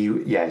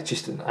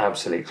 Just an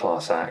absolute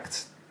class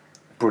act,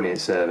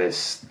 brilliant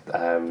service,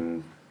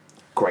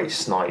 great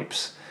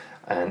snipes.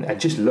 And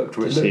just looked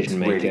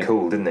really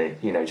cool,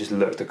 didn't he? Just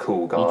looked a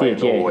cool guy. He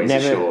did, yeah. Always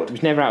assured. He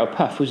was never out of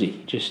puff, was he?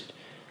 He just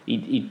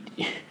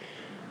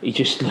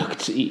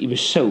looked. He was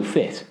so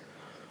fit.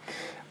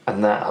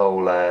 And that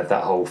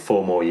whole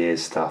 4 more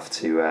years stuff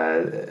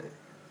to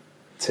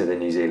the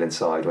New Zealand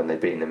side when they've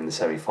beaten them in the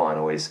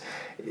semi-final is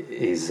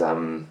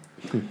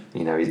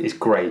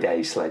grade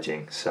A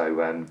sledging.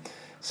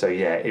 So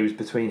yeah, it was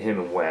between him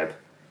and Webb,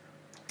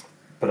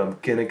 but I'm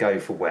gonna go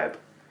for Webb.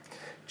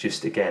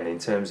 Just again in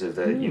terms of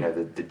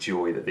the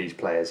joy that these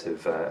players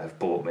have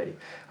brought me,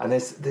 and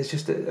there's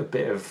just a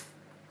bit of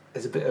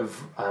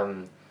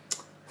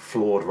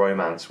flawed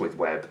romance with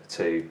Webb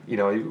too.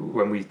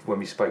 When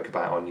we spoke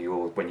about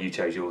when you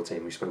chose your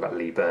team, we spoke about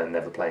Lee Byrne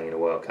never playing in a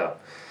World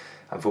Cup,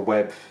 and for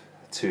Webb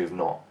to have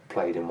not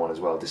played in one as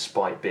well,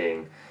 despite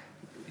being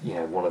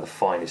one of the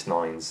finest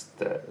nines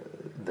that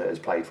has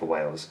played for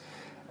Wales.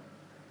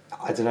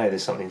 I don't know,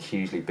 there's something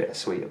hugely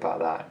bittersweet about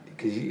that,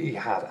 because he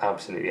had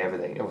absolutely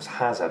everything.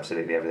 Has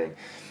absolutely everything.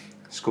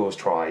 Scores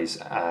tries,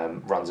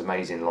 runs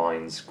amazing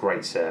lines,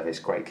 great service,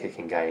 great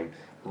kicking game,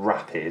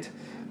 rapid,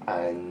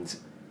 and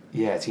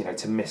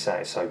to miss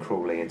out so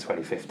cruelly in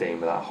 2015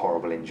 with that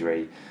horrible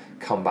injury,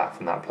 come back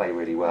from that, play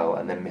really well,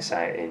 and then miss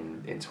out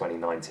in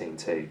 2019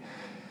 too.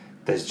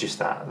 There's just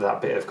that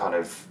bit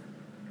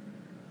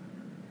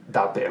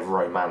of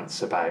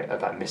romance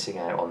about missing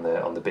out on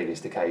the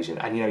biggest occasion.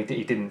 And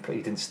he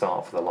didn't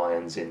start for the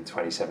Lions in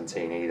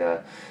 2017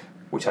 either,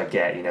 which I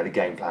get. The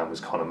game plan was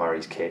Conor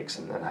Murray's kicks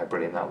and how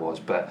brilliant that was.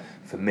 But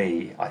for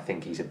me, I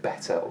think he's a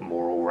better,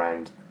 more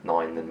all-round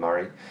 9 than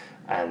Murray.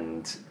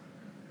 And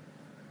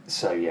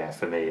so yeah,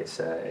 for me it's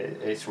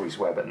Rhys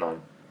Webb at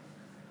 9.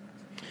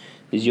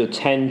 Is your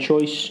 10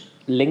 choice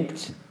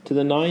linked to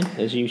the 9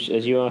 as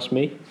you asked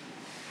me,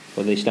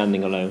 or are they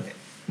standing alone?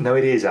 No,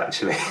 it is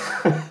actually.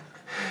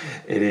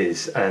 It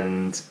is,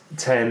 and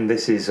 10.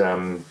 This is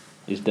Daniel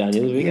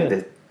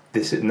Biggar.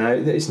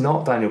 It's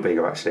not Daniel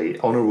Biggar actually.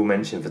 Honourable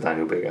mention for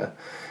Daniel Biggar,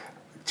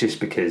 just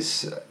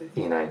because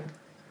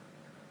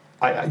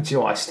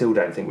I still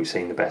don't think we've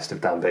seen the best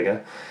of Dan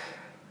Biggar.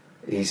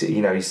 He's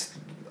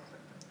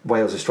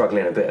Wales are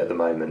struggling a bit at the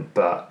moment,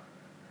 but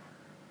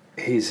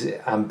his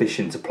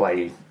ambition to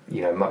play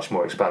much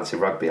more expansive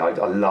rugby, I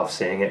love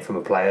seeing it from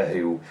a player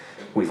who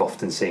we've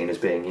often seen as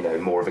being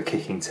more of a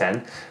kicking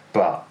 10,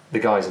 but the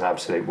guy's an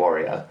absolute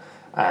warrior.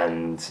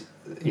 And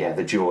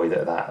the joy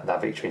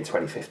that victory in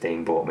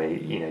 2015 brought me,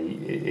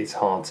 it's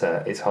hard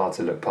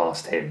to look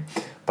past him,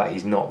 but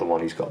he's not the one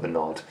who's got the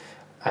nod.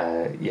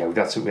 We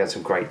had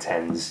some great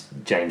 10s.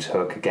 James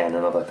Hook, again,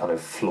 another kind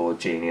of flawed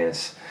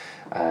genius,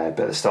 but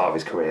at the start of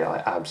his career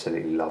I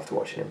absolutely loved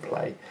watching him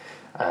play.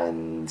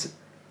 And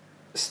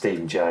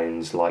Stephen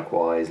Jones,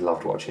 likewise,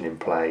 loved watching him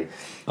play.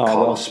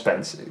 Carlos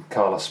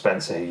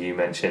Spencer, who you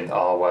mentioned,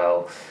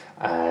 Arwell,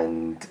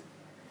 and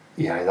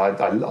I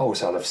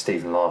also love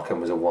Stephen Larkham.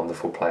 Was a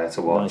wonderful player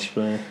to watch.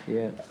 Nice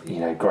player,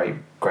 yeah.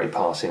 Great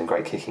passing and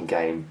great kicking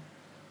game.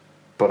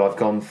 But I've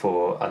gone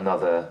for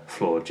another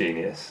flawed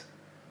genius,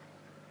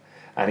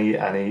 and he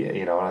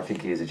I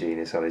think he is a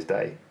genius on his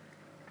day,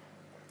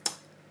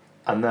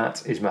 and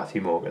that is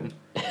Matthew Morgan.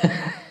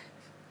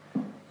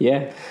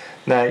 Yeah.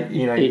 Now,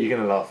 you're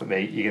going to laugh at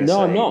me. You're going to say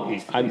I'm not.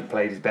 He's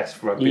played his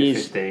best rugby at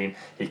 15.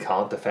 He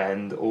can't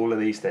defend. All of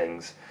these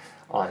things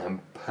I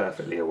am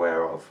perfectly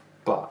aware of.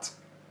 But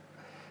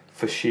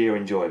for sheer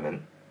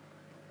enjoyment,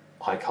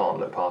 I can't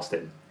look past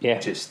him. Yeah.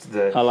 Just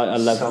I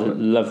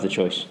love the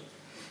choice.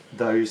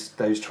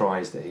 Those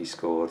tries that he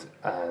scored,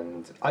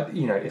 and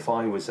if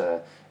I was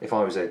a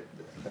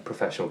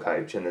professional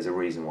coach, and there's a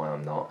reason why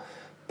I'm not,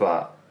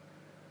 but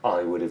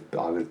I would have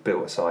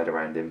built a side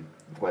around him.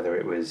 Whether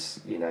it was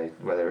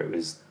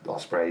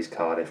Ospreys,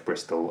 Cardiff,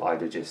 Bristol, I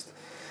just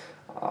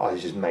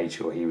made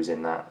sure he was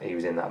in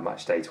that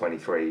match day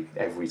 23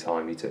 every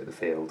time he took the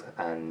field,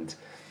 and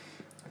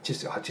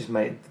I just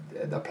made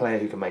a player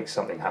who can make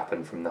something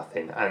happen from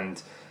nothing.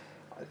 And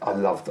I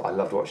loved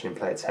watching him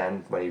play at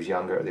 10 when he was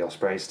younger at the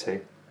Ospreys too.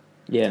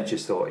 Yeah, I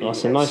just thought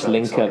it's a nice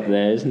link up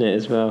there, isn't it,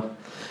 as well?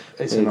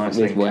 It's a nice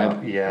link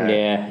up.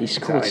 Yeah, he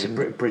scored some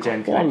Bridge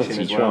End connection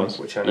as well,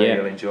 which I know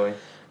you'll enjoy.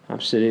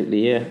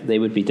 Absolutely, yeah. They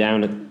would be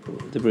down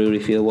at the Brewery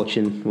Field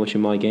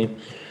watching my game.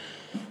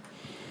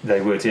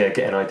 They would, yeah,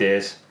 getting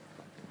ideas.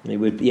 They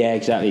would, yeah,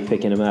 exactly,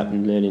 picking them up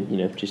and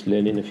learning, just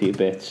learning a few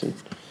bits. And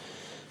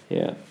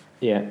yeah,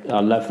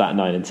 I love that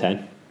 9 and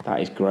 10. That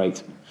is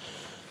great.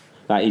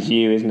 That is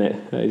you, isn't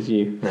it? That is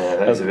you. Yeah,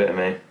 that is a bit of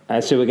me.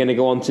 So we're going to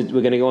go on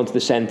to the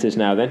centres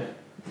now then,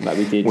 like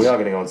we did. We are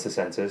going to go on to the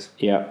centres.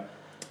 Yeah.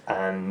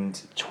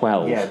 And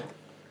 12. Yeah,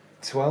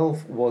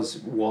 12 was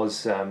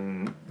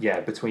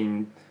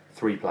between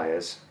 3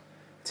 players.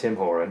 Tim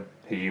Horan,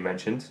 who you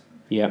mentioned.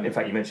 Yeah. In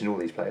fact, you mentioned all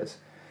these players.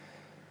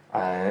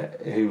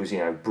 Who was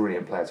a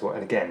brilliant player to watch,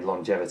 and again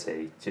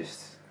longevity,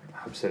 just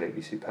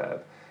absolutely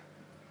superb.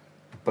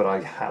 But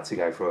I had to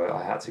go for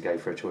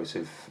a choice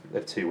of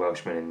 2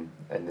 Welshmen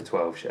in the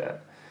 12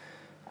 shirt,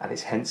 and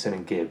it's Henson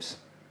and Gibbs,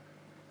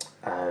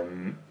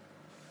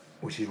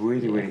 which is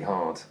really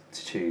hard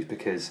to choose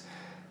because,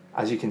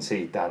 as you can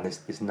see, Dan,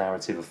 this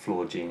narrative of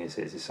flawed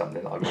geniuses is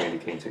something that I'm really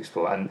keen to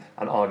explore, and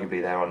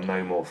arguably there are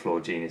no more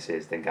flawed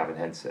geniuses than Gavin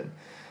Henson.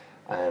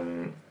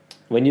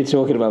 When you're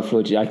talking about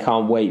flawed, I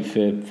can't wait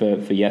for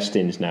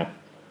Yestins now.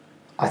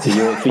 for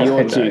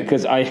your two,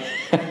 because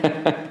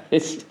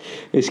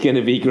it's going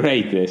to be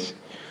great. This,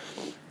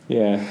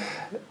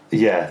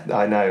 yeah,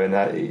 I know, and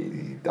that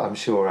I'm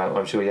sure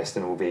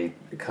Iestyn will be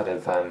kind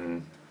of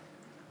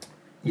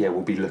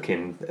we'll be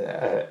looking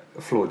at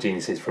flawed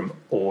geniuses from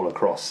all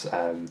across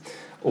kind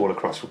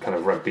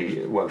of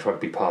rugby, Welsh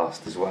rugby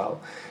past as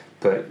well.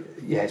 But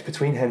yeah, it's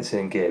between Henson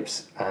and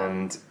Gibbs,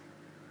 and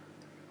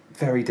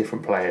very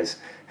different players.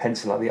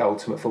 Henson, like the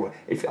ultimate footballer.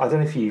 I don't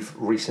know if you've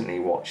recently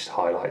watched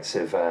highlights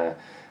of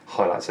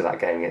that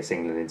game against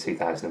England in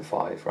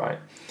 2005, right?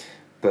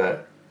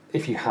 But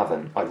if you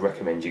haven't, I'd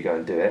recommend you go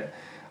and do it.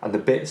 And the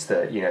bits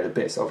that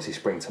obviously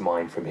spring to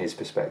mind from his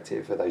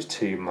perspective are those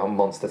two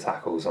monster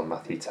tackles on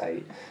Matthew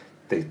Tate,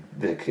 the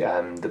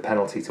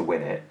penalty to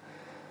win it.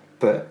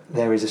 But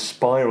there is a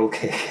spiral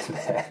kick in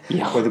there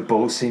where the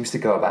ball seems to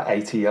go about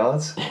 80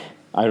 yards.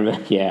 I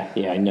remember. Yeah,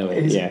 I know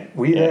it.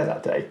 Were you there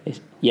that day?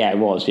 It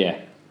was. Yeah.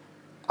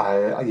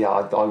 I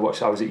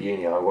watched. I was at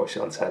uni and I watched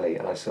it on telly,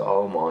 and I thought,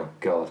 oh my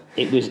god,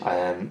 it was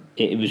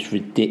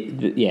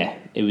ridiculous. Yeah,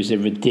 it was a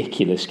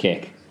ridiculous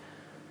kick.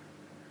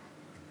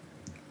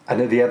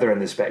 And at the other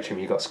end of the spectrum,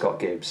 you got Scott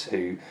Gibbs,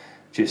 who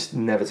just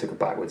never took a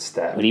backward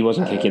step. But he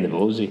wasn't kicking the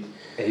ball, was he?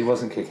 He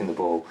wasn't kicking the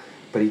ball,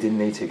 but he didn't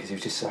need to because he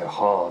was just so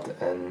hard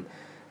and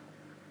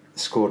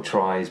scored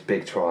tries,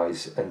 big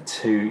tries, and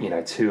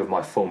two of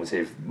my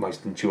formative,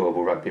 most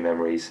enjoyable rugby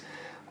memories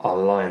are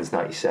Lions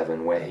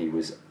 '97, where he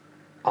was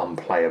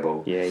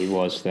unplayable. Yeah, he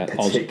was. That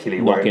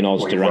particularly where he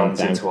runs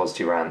into Oz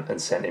Durant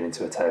and sent him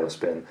into a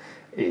tailspin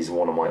is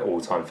one of my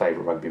all-time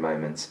favourite rugby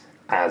moments.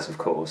 As of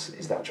course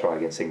is that try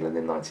against England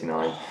in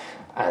 '99,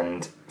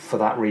 and for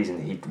that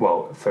reason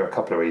for a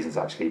couple of reasons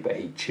actually, but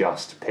he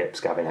just pips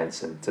Gavin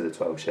Henson to the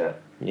 12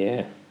 shirt.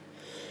 Yeah,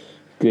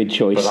 good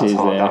choices.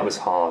 But that's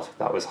hard.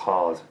 That was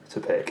hard to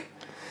pick.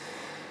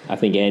 I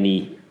think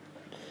any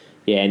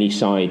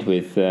side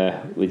with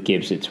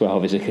Gibbs at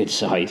 12 is a good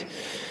side.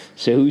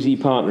 So who's he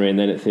partnering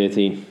then at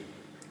 13?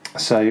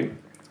 So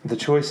the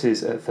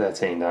choices at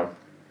 13 now.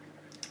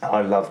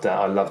 I loved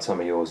some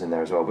of yours in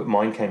there as well, but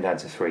mine came down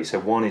to 3. So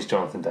one is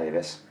Jonathan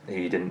Davis, who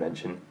you didn't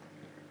mention.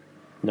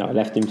 No, I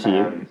left him to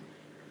you.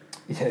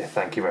 Yeah,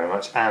 thank you very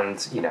much. And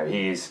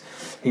he's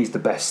the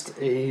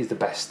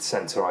best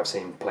centre I've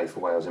seen play for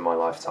Wales in my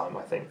lifetime,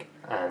 I think,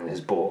 and has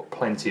brought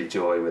plenty of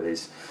joy with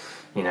his,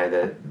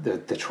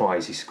 the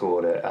tries he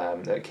scored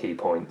at key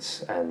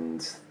points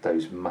and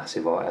those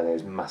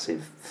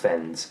massive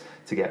fends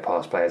to get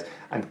past players,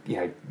 and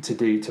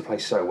to play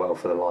so well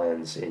for the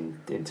Lions in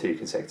 2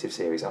 consecutive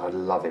series. And I'd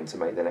love him to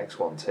make the next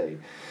one too.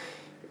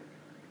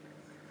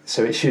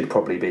 So it should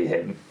probably be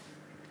him,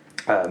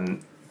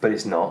 but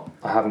it's not.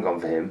 I haven't gone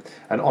for him.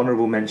 An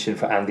honourable mention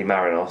for Andy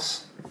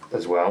Marinos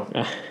as well.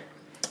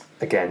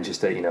 Again,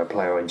 just a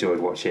player I enjoyed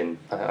watching.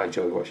 I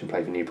enjoyed watching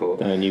play for Newport.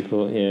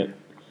 Newport, yeah.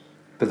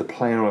 But the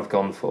player I've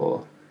gone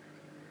for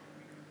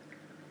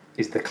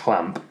is the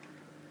clamp,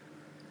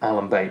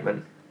 Alan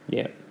Bateman.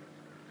 Yeah.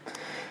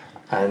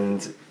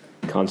 And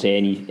can't say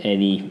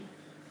anything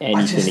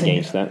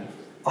against that.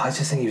 I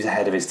just think he was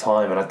ahead of his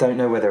time, and I don't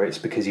know whether it's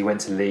because he went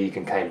to league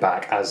and came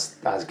back as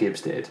Gibbs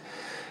did,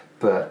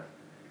 but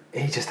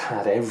he just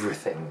had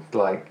everything.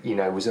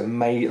 Was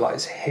amazing.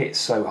 It's hit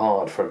so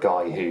hard for a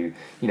guy who,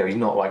 he's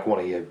not like one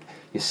of your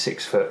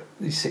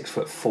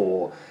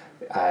 6'4",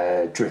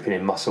 dripping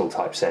in muscle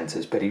type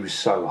centres, but he was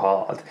so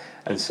hard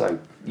and so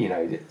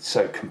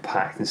so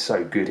compact and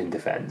so good in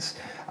defence,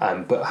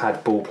 but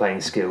had ball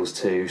playing skills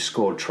too,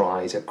 scored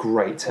tries, a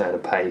great turn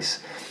of pace.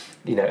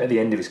 At the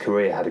end of his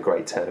career had a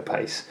great turn of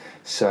pace.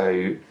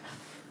 So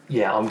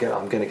yeah, I'm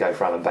going to go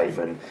for Alan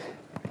Bateman,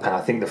 and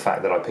I think the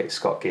fact that I picked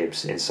Scott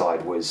Gibbs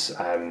inside was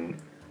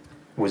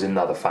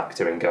another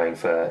factor in going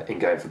for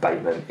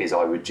Bateman. Is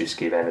I would just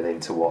give anything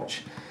to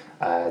watch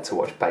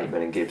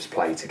Bateman and Gibbs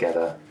play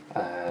together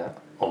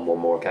on one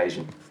more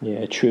occasion.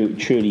 Yeah,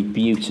 truly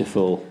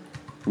beautiful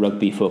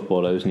rugby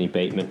footballer, isn't he,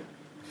 Bateman?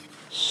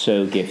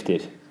 So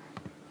gifted,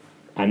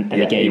 and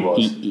yeah, again, he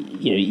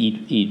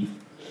was.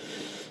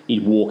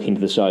 He'd walk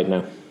into the side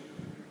now.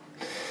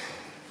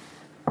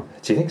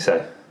 Do you think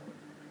so?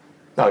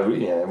 Oh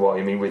yeah. What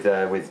you mean with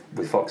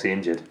Foxy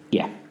injured?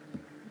 Yeah.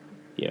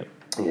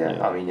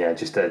 I mean,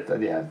 just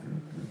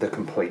the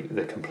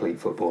complete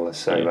footballer.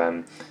 So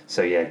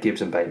yeah.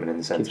 Gibbs and Bateman in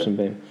the centre. Gibbs and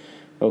Bateman.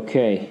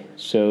 Okay,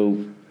 so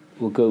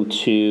we'll go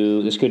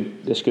to let's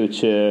go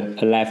to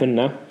 11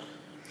 now.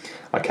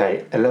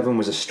 Okay, 11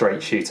 was a straight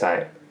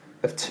shootout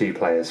of 2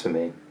 players for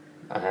me,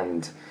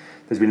 and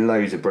there's been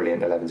loads of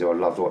brilliant 11s who I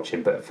loved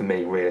watching, but for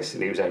me,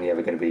 realistically, it was only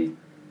ever going to be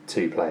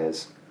 2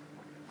 players.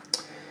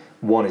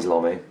 One is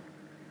Lomu.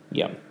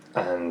 Yeah.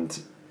 And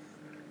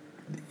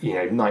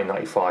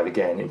 1995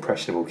 again,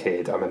 impressionable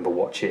kid. I remember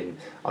watching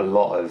a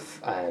lot of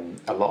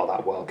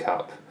that World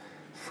Cup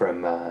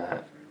from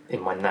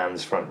in my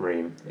nan's front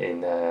room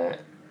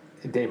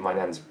my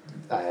nan's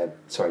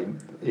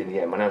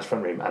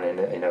front room and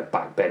in a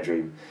back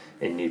bedroom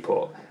in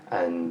Newport,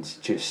 and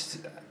just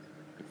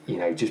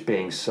just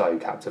being so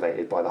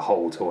captivated by the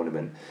whole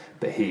tournament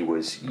that he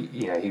was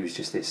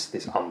just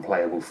this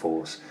unplayable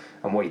force.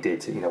 And what he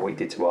did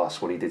to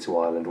us, what he did to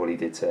Ireland, what he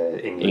did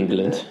to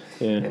England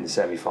in the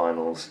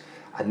semi-finals,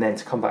 and then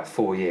to come back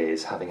 4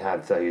 years, having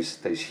had those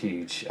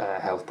huge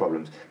health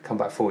problems, come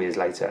back 4 years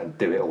later and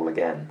do it all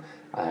again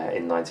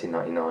in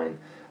 1999.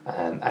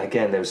 And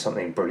again, there was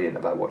something brilliant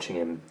about watching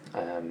him.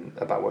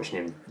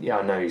 Yeah,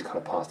 I know he's kind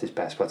of past his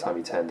best by the time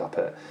he turned up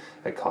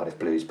at Cardiff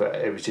Blues, but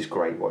it was just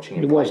great watching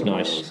him. It was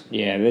nice.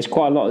 Yeah, there's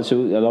quite a lot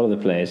of the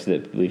players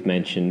that we've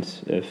mentioned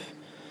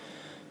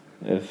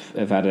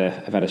have had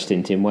a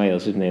stint in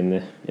Wales, isn't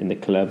they, in the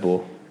club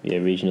or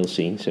regional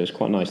scene. So it's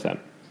quite nice that.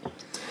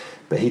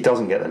 But he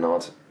doesn't get the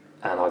nod,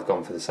 and I've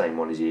gone for the same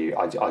one as you.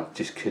 I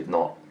just could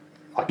not.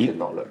 I could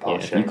not look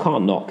past Shane. You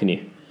can't not, can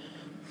you?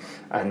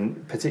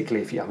 And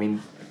particularly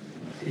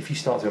if you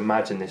start to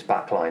imagine this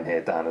back line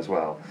here, Dan, as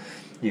well,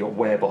 you got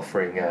Webb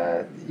offering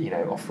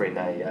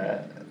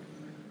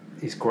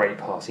his great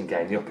passing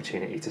game, the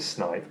opportunity to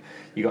snipe.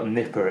 You got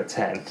Nipper at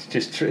 10,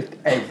 just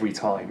every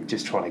time,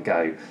 just trying to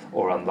go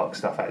or unlock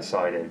stuff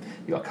outside him.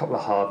 You got a couple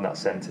of hard nut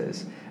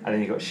centres, and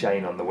then you got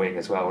Shane on the wing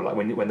as well. Like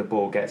when the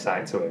ball gets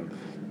out to him,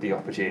 the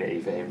opportunity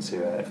for him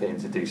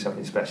to do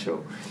something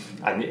special.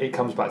 And it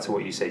comes back to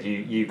what you said.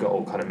 You got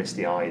all kind of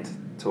misty-eyed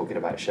talking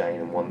about Shane,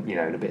 and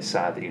and a bit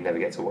sad that you never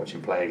get to watch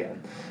him play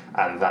again.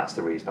 And that's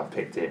the reason I've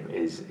picked him.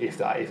 Is if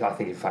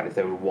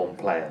there were one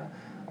player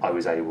I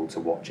was able to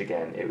watch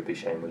again, it would be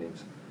Shane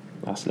Williams.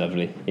 That's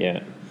lovely.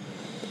 Yeah,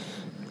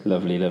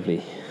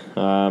 lovely.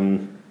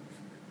 I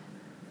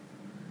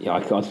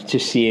was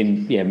just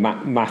seeing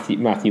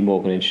Matthew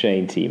Morgan and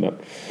Shane team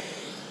up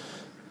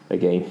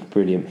again.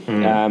 Brilliant.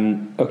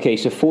 Okay,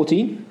 so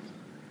 14.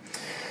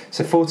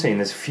 So 14.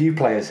 There's a few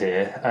players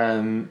here.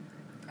 And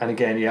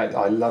again,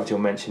 I loved your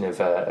mention of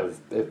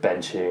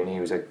Ben Choon. He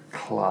was a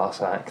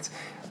class act.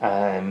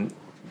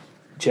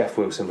 Jeff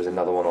Wilson was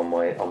another one on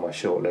my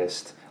short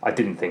list. I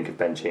didn't think of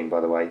Ben Choon,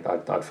 by the way.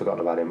 I'd forgotten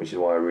about him, which is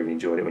why I really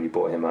enjoyed it when you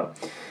brought him up.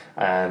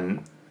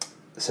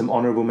 Some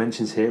honourable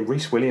mentions here.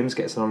 Rhys Williams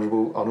gets an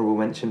honourable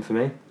mention for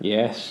me.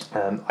 Yes.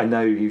 I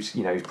know he's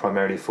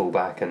primarily a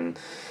fullback, but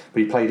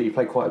he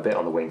played quite a bit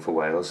on the wing for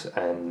Wales,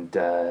 and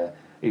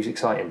he was an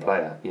exciting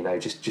player.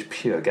 Just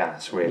pure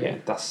gas, really. Yeah.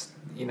 That's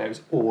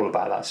it's all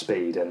about that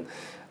speed and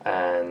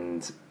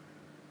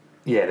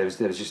yeah, there was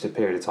just a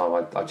period of time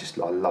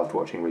I loved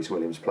watching Rhys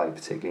Williams play,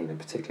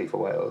 particularly for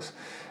Wales.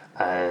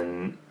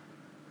 And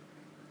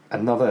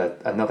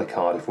another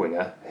Cardiff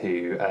winger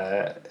who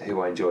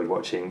I enjoyed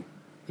watching,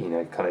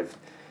 kind of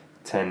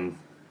 10,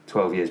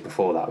 12 years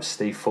before that was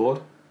Steve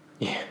Ford.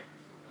 Yeah,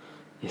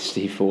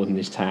 Steve Ford and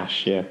his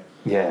tash. Yeah,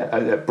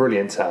 a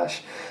brilliant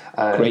tash.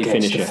 Great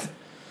finisher.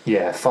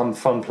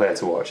 Fun player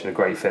to watch and a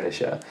great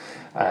finisher.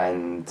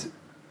 And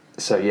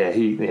so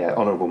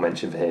honourable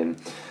mention for him.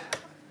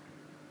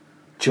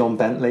 John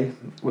Bentley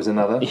was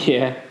another.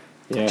 Yeah.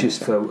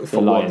 Just for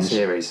one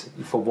series.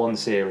 For one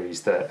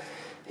series that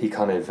he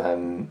kind of,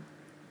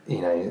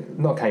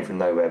 not came from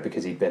nowhere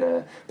because he'd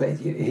been but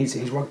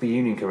his rugby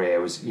union career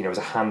was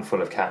a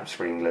handful of caps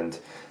for England,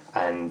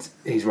 and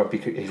his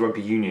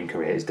rugby union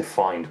career is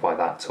defined by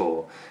that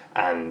tour.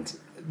 And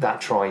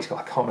that try he's got,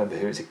 I can't remember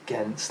who it's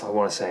against. I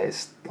want to say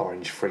it's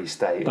Orange Free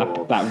State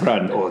that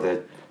run or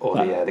the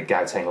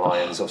Gauteng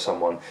Lions or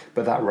someone,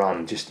 but that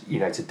run, just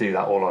to do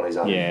that all on his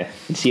own. Yeah,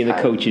 and seeing the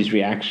coach's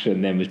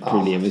reaction then was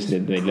brilliant,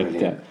 wasn't it? They looked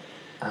at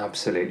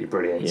absolutely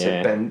brilliant.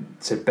 Yeah.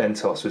 So Ben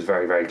Toss was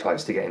very, very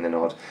close to getting the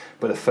nod,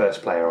 but the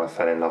first player I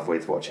fell in love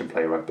with watching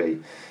play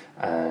rugby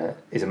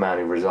is a man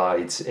who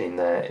resides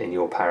in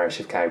your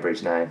parish of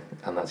Cowbridge now,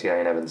 and that's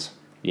Ieuan Evans.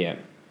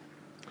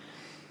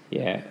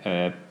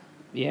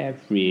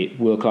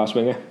 World class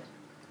winger.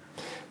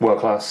 World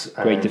class.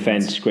 Great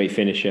defence, great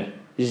finisher.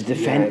 His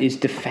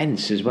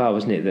defence as well,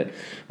 wasn't it? That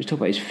we talk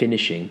about his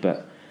finishing,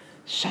 but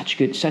such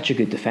a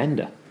good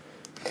defender.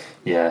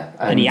 Yeah,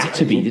 and he had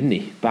to be, didn't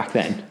he, back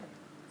then?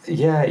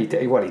 Yeah, he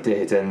did. Well, he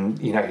did, and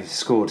he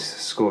scored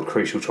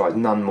crucial tries.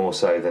 None more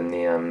so than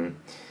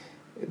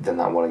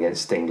that one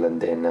against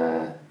England in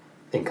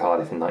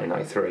Cardiff in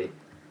 1993.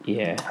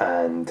 Yeah,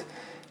 and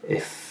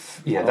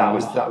that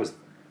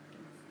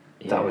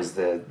was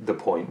the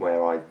point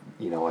where I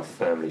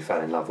firmly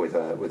fell in love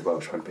with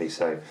Welsh rugby.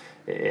 So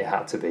it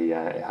had to be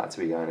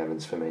Ieuan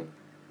Evans for me.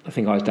 I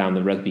think I was down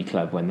the rugby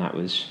club when that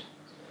was.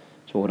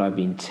 So what I'd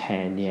been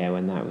 10,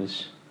 when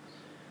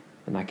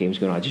that game was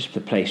going on.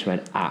 The place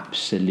went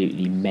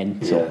absolutely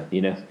mental.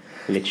 Yeah.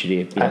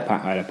 Literally, I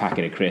had a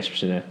packet of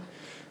crisps and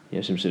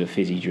some sort of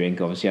fizzy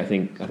drink. Obviously, I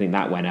think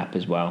that went up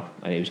as well,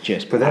 and it was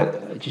just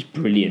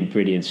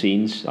brilliant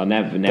scenes. I'll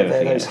never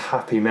forget. Those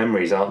happy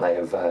memories, aren't they,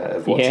 of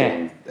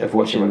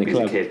watching rugby as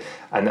a kid?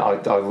 And I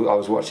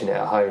was watching it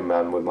at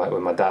home with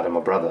my dad and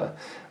my brother,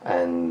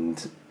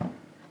 and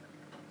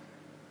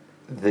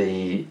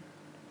the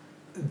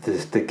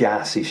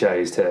gas he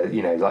shows to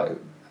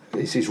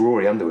it's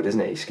Rory Underwood,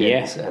 isn't it? He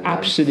skins.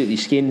 Absolutely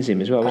skins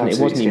him as well, wasn't it?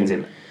 It wasn't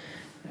even.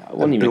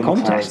 wasn't even a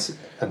contest.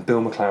 And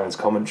Bill McLaren's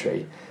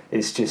commentary,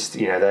 it's just,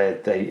 you know,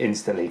 they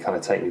instantly kind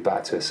of take me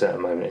back to a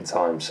certain moment in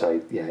time.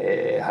 So yeah,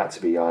 it had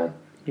to be Iron.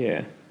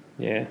 Yeah.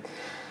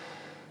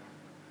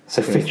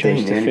 So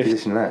 15, the only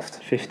position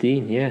left.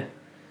 15, yeah.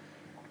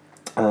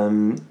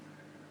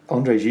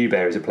 Andre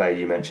Joubert is a player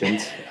you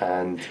mentioned,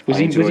 and was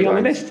he on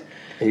the list?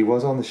 He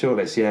was on the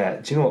shortlist. Yeah.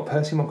 Do you know what?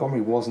 Percy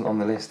Montgomery wasn't on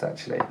the list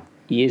actually.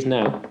 He is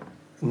now.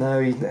 No,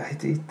 I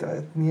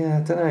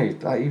don't know.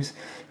 Like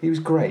he was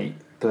great,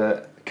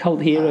 but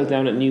cult hero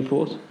down at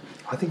Newport.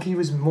 I think he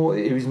was more.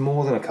 He was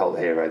more than a cult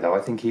hero, though. I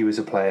think he was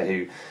a player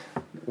who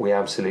we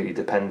absolutely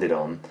depended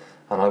on,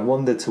 and I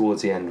wondered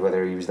towards the end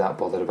whether he was that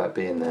bothered about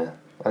being there.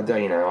 I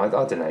don't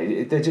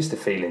know. They're just the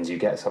feelings you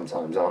get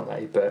sometimes, aren't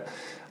they? But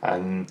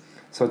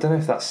so I don't know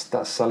if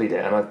that's sullied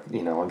it. And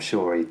I'm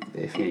sure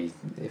if he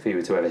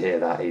were to ever hear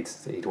that,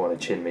 he'd want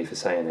to chin me for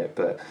saying it.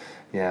 But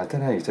yeah, I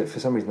don't know. For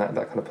some reason, that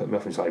kind of put me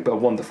off slightly. But a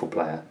wonderful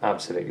player,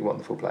 absolutely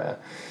wonderful player.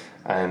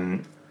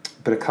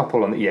 But a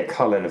couple on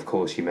Cullen, of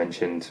course, you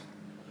mentioned,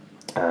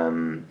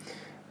 who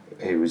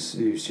was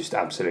just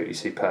absolutely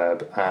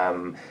superb.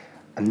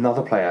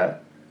 Another player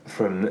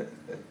from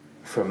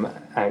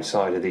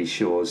outside of these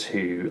shores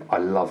who I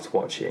loved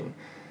watching,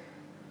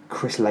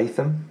 Chris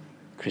Latham.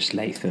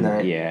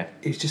 Yeah.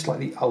 He's just like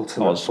the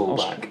ultimate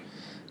fullback.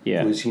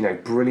 Yeah. He was,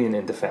 brilliant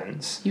in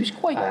defence. He was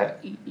quite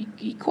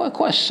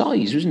a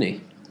size, wasn't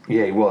he?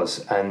 Yeah, he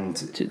was. And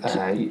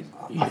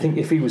I think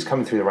if he was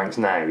coming through the ranks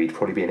now, he'd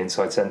probably be an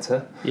inside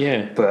centre.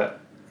 Yeah. But,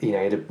 he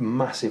had a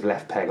massive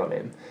left peg on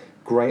him.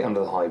 Great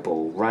under the high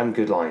ball, ran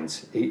good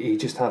lines. He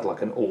just had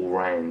like an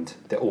all-round.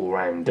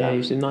 Yeah, he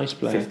was a nice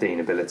player. 15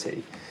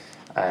 ability.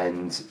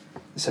 And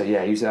so,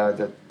 yeah, he was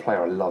the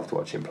player I loved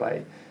watching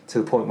play. To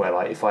the point where,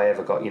 like, if I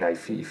ever got,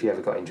 if you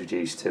ever got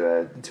introduced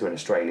to an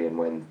Australian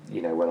when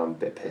I'm a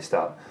bit pissed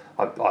up,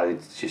 I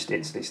just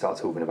instantly start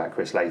talking about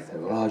Chris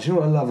Latham. Oh, do you know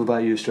what I love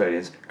about you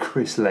Australians?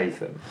 Chris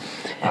Latham,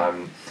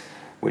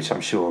 which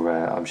I'm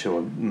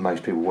sure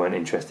most people weren't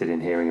interested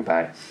in hearing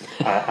about.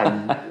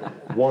 And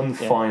one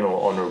final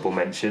honourable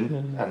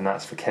mention, and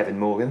that's for Kevin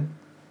Morgan.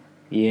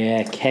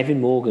 Yeah, Kevin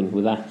Morgan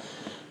with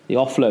the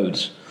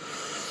offloads.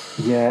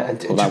 Yeah, and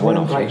just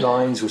ran great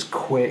lines, was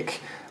quick.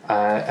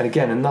 And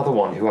again, another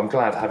one who I'm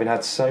glad, having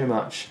had so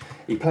much.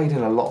 He played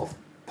in a lot of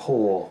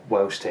poor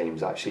Welsh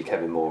teams, actually,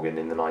 Kevin Morgan,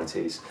 in the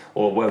 90s,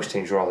 or Welsh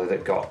teams rather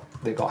that got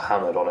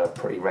hammered on a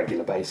pretty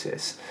regular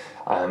basis.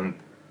 But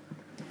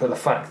the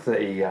fact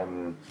that he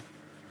kind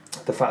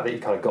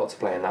of got to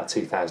play in that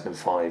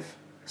 2005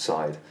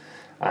 side,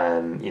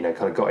 kind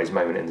of got his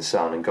moment in the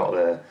sun and got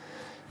the,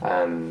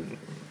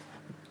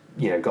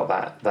 got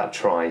that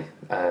try,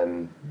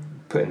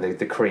 putting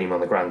the cream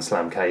on the Grand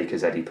Slam cake,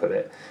 as Eddie put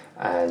it,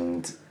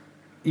 and.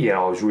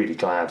 I was really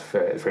glad for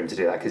him to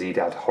do that because he'd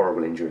had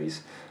horrible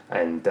injuries,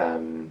 and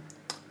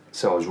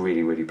so I was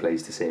really, really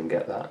pleased to see him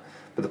get that.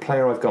 But the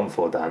player I've gone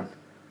for, Dan,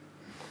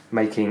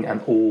 making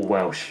an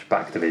all-Welsh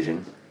back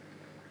division,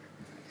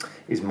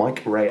 is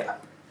Mike Rhea.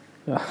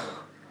 Oh,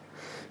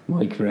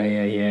 Mike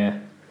Rhea, yeah.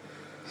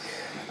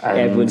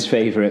 Everyone's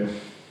favourite.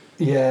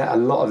 Yeah, a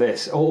lot of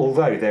this.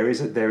 Although there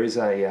is a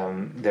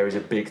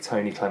big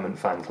Tony Clement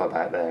fan club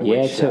out there.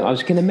 Yeah, I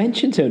was going to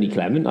mention Tony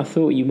Clement. I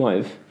thought you might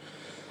have.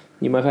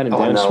 You might have had him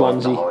down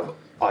Swansea.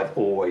 I've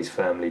always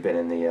firmly been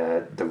in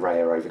the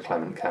Rhea over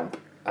Clement camp.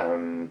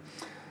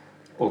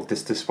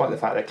 Despite the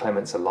fact that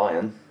Clement's a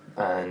Lion,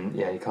 and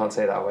you can't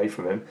take that away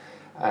from him.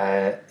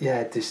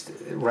 Just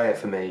Rhea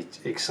for me,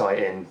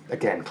 exciting.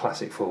 Again,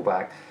 classic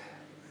fullback.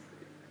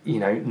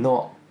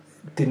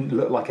 Didn't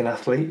look like an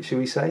athlete, shall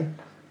we say?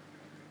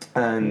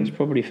 It's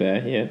probably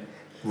fair, yeah.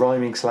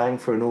 Rhyming slang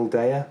for an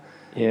all-dayer.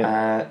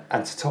 Yeah.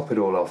 And to top it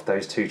all off,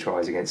 those 2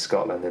 tries against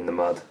Scotland in the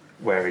mud,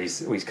 where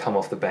he's come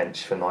off the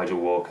bench for Nigel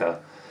Walker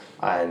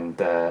and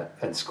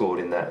scored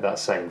in that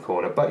same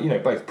corner. But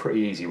both pretty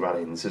easy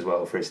run-ins as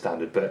well for his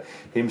standard. But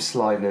him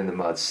sliding in the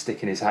mud,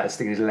 sticking his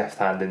left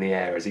hand in the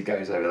air as he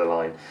goes over the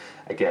line.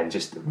 Again,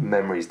 just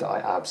memories that I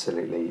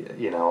absolutely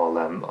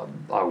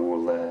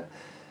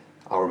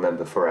I'll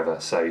remember forever.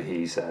 So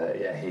he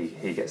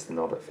gets the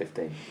nod at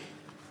 15.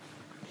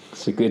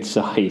 It's a good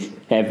side,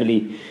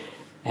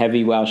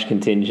 heavy Welsh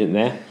contingent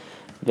there,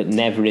 but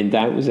never in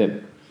doubt, was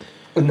it?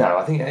 No,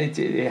 I think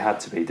it had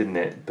to be, didn't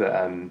it?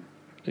 But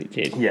it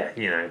did. Yeah,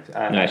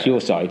 no, it's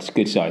your side. It's a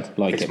good side.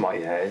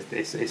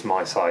 It's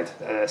my side.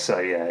 So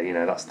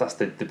yeah, that's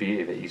the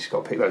beauty of it. You just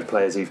got to pick those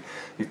players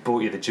who've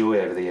brought you the joy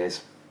over the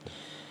years.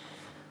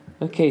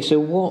 Okay, so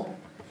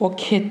what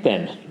kit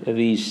then are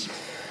these?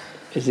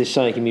 Is this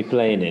side going to be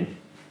playing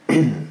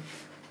in?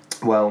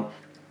 Well,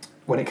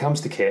 when it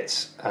comes to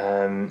kits,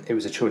 it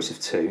was a choice of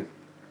 2.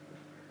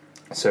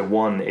 So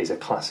one is a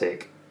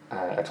classic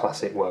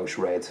Welsh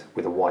red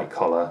with a white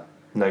collar,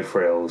 no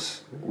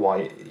frills,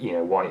 white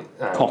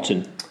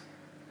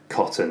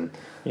cotton,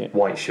 yeah.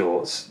 White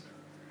shorts,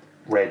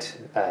 red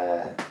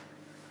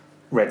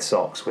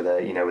socks with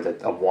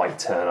a white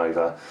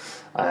turnover.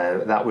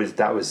 That was.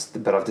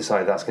 But I've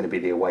decided that's going to be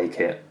the away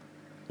kit.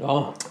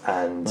 Oh,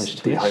 and nice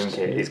the twist. Home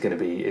kit is going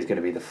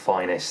to be the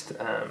finest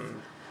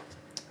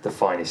the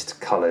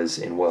finest colours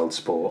in world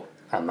sport,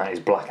 and that is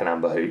black and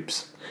amber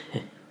hoops.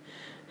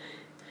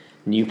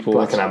 Newport.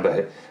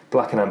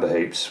 Black and amber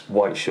hoops,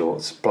 white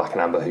shorts, black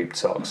and amber hooped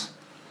socks.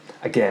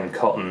 Again,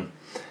 cotton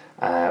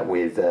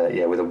with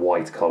a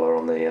white collar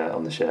on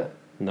the shirt.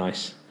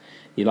 Nice.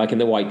 You liking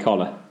the white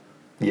collar?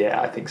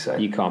 Yeah, I think so.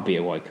 You can't beat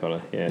a white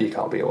collar. Yeah. You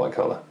can't beat a white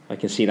collar. I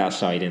can see that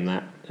side in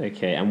that.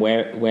 Okay, and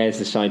where's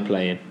the side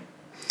playing?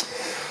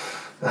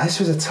 This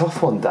was a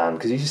tough one, Dan,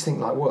 because you just think,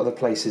 like, what are the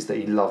places that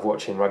you love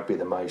watching rugby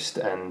the most?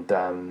 And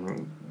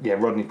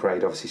Rodney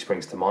Parade obviously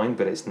springs to mind,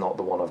 but it's not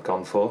the one I've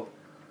gone for.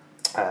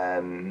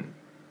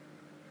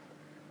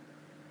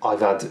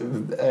 I've had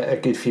a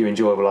good few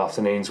enjoyable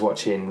afternoons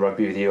watching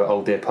rugby with you at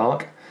Old Deer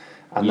Park,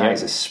 and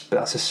that's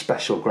a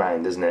special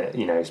ground, isn't it?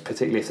 You know,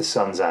 particularly if the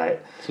sun's out.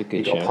 It's a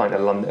good You've got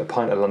a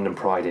pint of London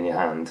Pride in your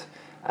hand,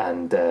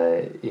 and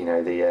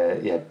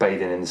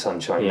bathing in the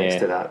sunshine next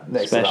to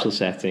that special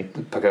setting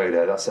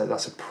pagoda.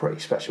 That's a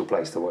pretty special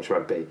place to watch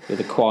rugby with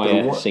the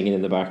choir singing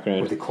in the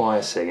background. With the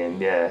choir singing,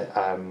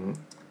 yeah.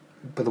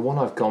 But the one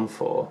I've gone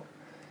for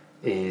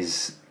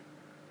is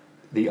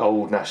the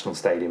old National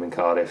Stadium in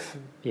Cardiff.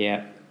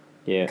 Yeah.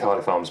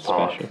 Cardiff Arms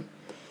Park.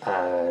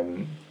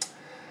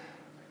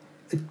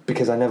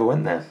 Because I never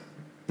went there.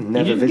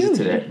 Never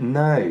visited it.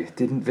 No,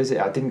 didn't visit.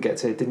 I didn't get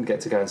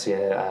to go and see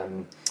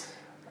an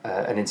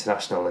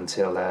international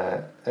until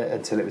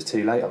it was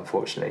too late,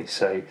 unfortunately.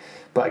 So,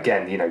 but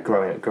again, you know,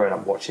 growing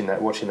up watching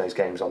those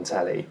games on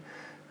telly,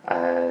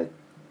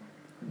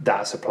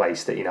 that's a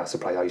place that, you know, that's a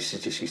place I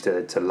used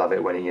to love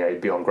it when, you know,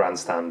 it'd be on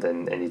grandstand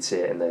and you'd see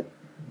it in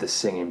the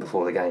singing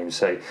before the game.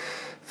 So,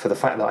 for the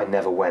fact that I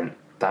never went,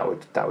 that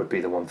would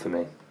be the one for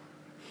me.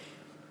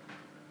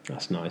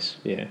 That's nice.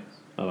 Yeah,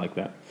 I like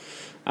that.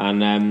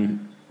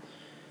 And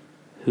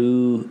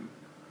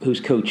who's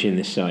coaching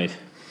this side?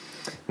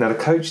 Now, the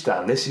coach,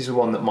 Dan, this is the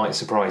one that might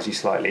surprise you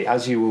slightly.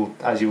 As you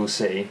will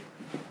see,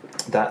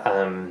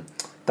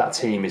 that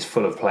team is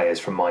full of players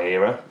from my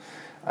era.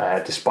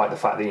 Despite the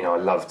fact that, you know, I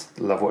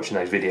love watching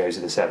those videos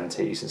of the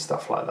 70s and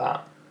stuff like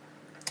that.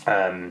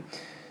 And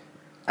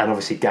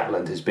obviously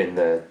Gatland has been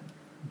the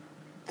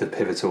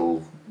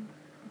pivotal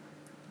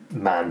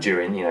man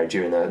during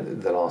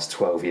the last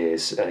 12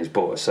 years, and he's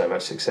brought us so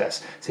much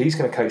success. So he's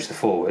going to coach the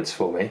forwards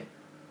for me.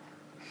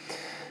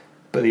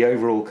 But the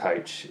overall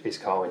coach is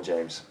Carwyn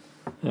James.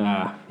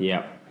 Yeah.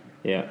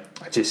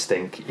 I just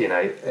think, you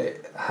know,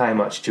 how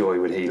much joy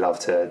would he love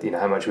to, you know,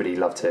 how much would he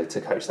love to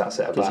coach that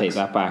set of backs? To take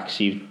that back.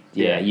 So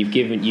you've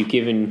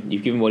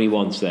given what he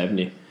wants there, haven't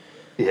you?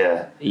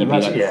 Yeah.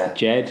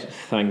 Jed,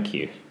 thank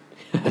you.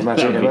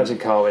 Imagine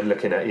Carwyn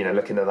looking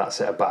at that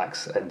set of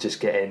backs and just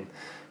getting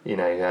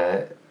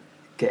Nipper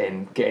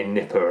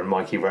and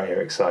Mikey Ray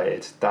are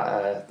excited.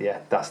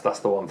 That's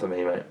the one for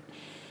me, mate.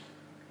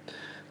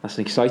 That's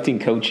an exciting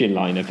coaching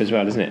lineup as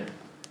well, isn't it?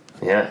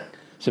 Yeah.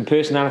 Some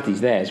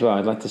personalities there as well.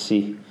 I'd like to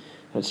see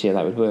how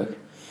that would work.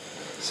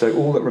 So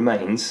all that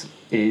remains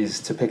is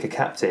to pick a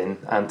captain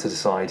and to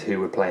decide who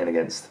we're playing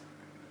against.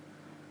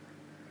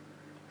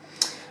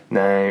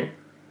 Now,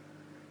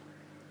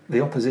 the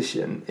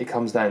opposition, it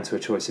comes down to a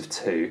choice of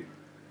two,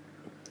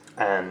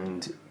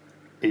 and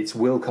it's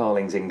Will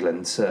Carling's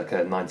England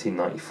circa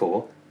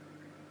 1994,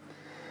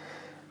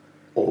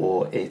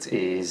 or it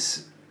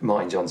is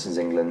Martin Johnson's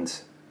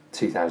England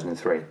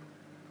 2003.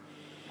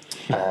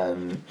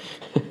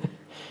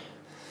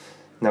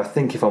 Now, I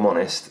think, if I'm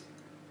honest,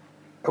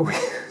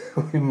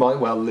 we might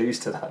well lose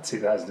to that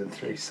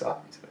 2003 side.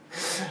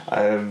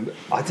 I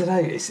don't know.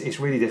 It's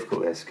really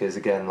difficult, this, because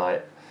again,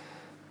 like,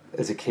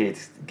 as a kid,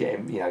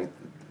 getting, you know,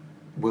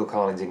 Will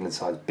Carling's England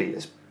side beat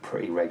us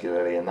pretty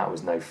regularly, and that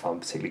was no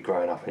fun, particularly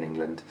growing up in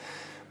England.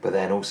 But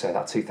then also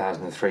that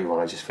 2003 one,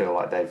 I just feel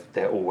like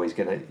they're always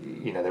gonna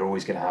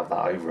have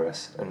that over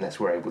us unless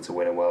we're able to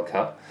win a World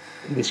Cup.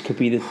 This could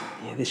be the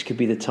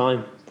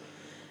time.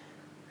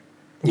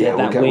 Yeah,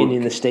 that win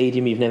in the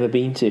stadium you've never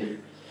been to.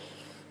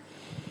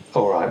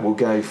 All right, we'll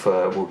go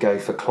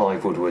for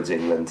Clive Woodward's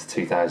England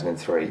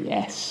 2003.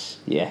 Yes.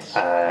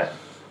 At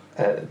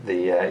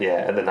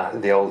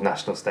the old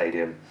National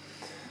Stadium.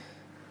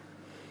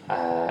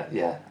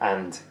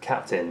 And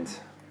captained.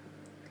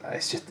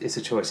 It's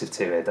a choice of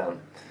two here, Dan.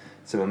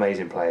 Some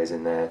amazing players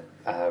in there,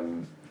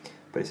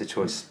 but it's a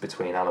choice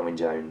between Alan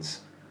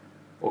Wynne-Jones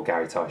or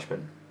Gary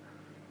Teichmann,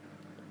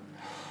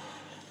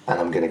 and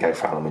I'm going to go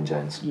for Alan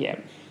Wynne-Jones. Yeah.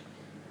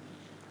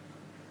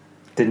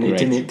 Didn't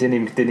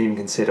even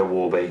consider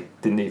Warby.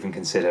 Didn't even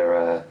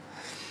consider.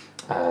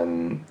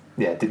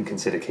 Didn't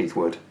consider Keith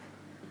Wood.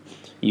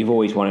 You've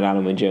always wanted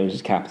Alan Wynne-Jones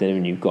as captain,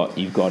 and you've got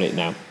it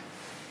now.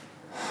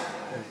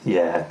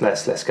 Yeah,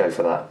 let's go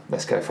for that.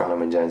 Let's go for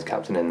Alan Wynne-Jones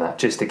captain in that.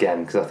 Just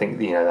again, because I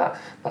think, you know,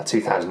 that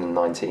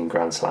 2019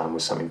 Grand Slam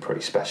was something pretty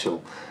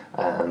special.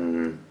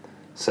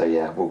 So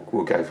yeah,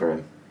 we'll go for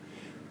him.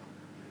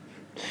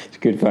 It's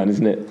good fun,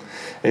 isn't it?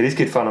 It is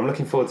good fun. I'm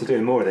looking forward to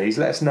doing more of these.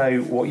 Let us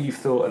know what you've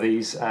thought of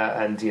these,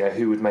 and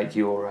who would make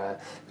your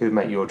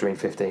Dream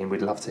 15.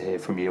 We'd love to hear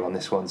from you on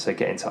this one. So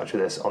get in touch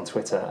with us on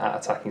Twitter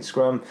at Attacking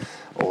Scrum,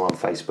 or on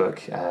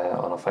Facebook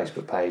on our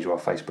Facebook page or our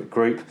Facebook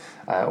group,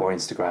 or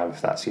Instagram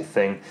if that's your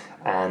thing.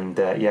 And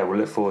we'll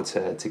look forward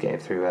to getting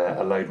through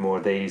a load more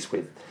of these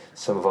with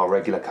some of our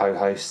regular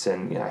co-hosts,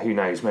 and who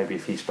knows, maybe a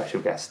few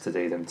special guests to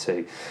do them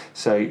too.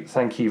 So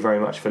thank you very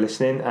much for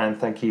listening, and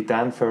thank you,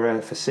 Dan,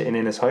 for sitting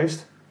in as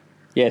host.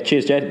 Yeah,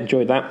 cheers, Jed.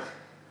 Enjoyed that.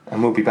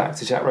 And we'll be back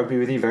to chat rugby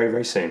with you very,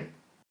 very soon.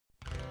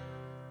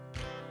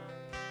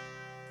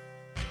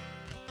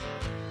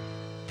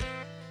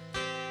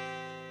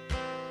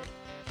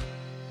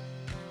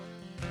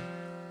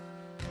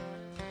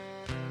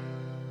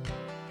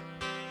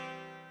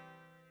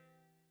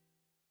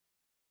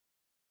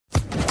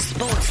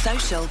 Sports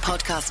Social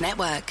Podcast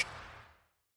Network.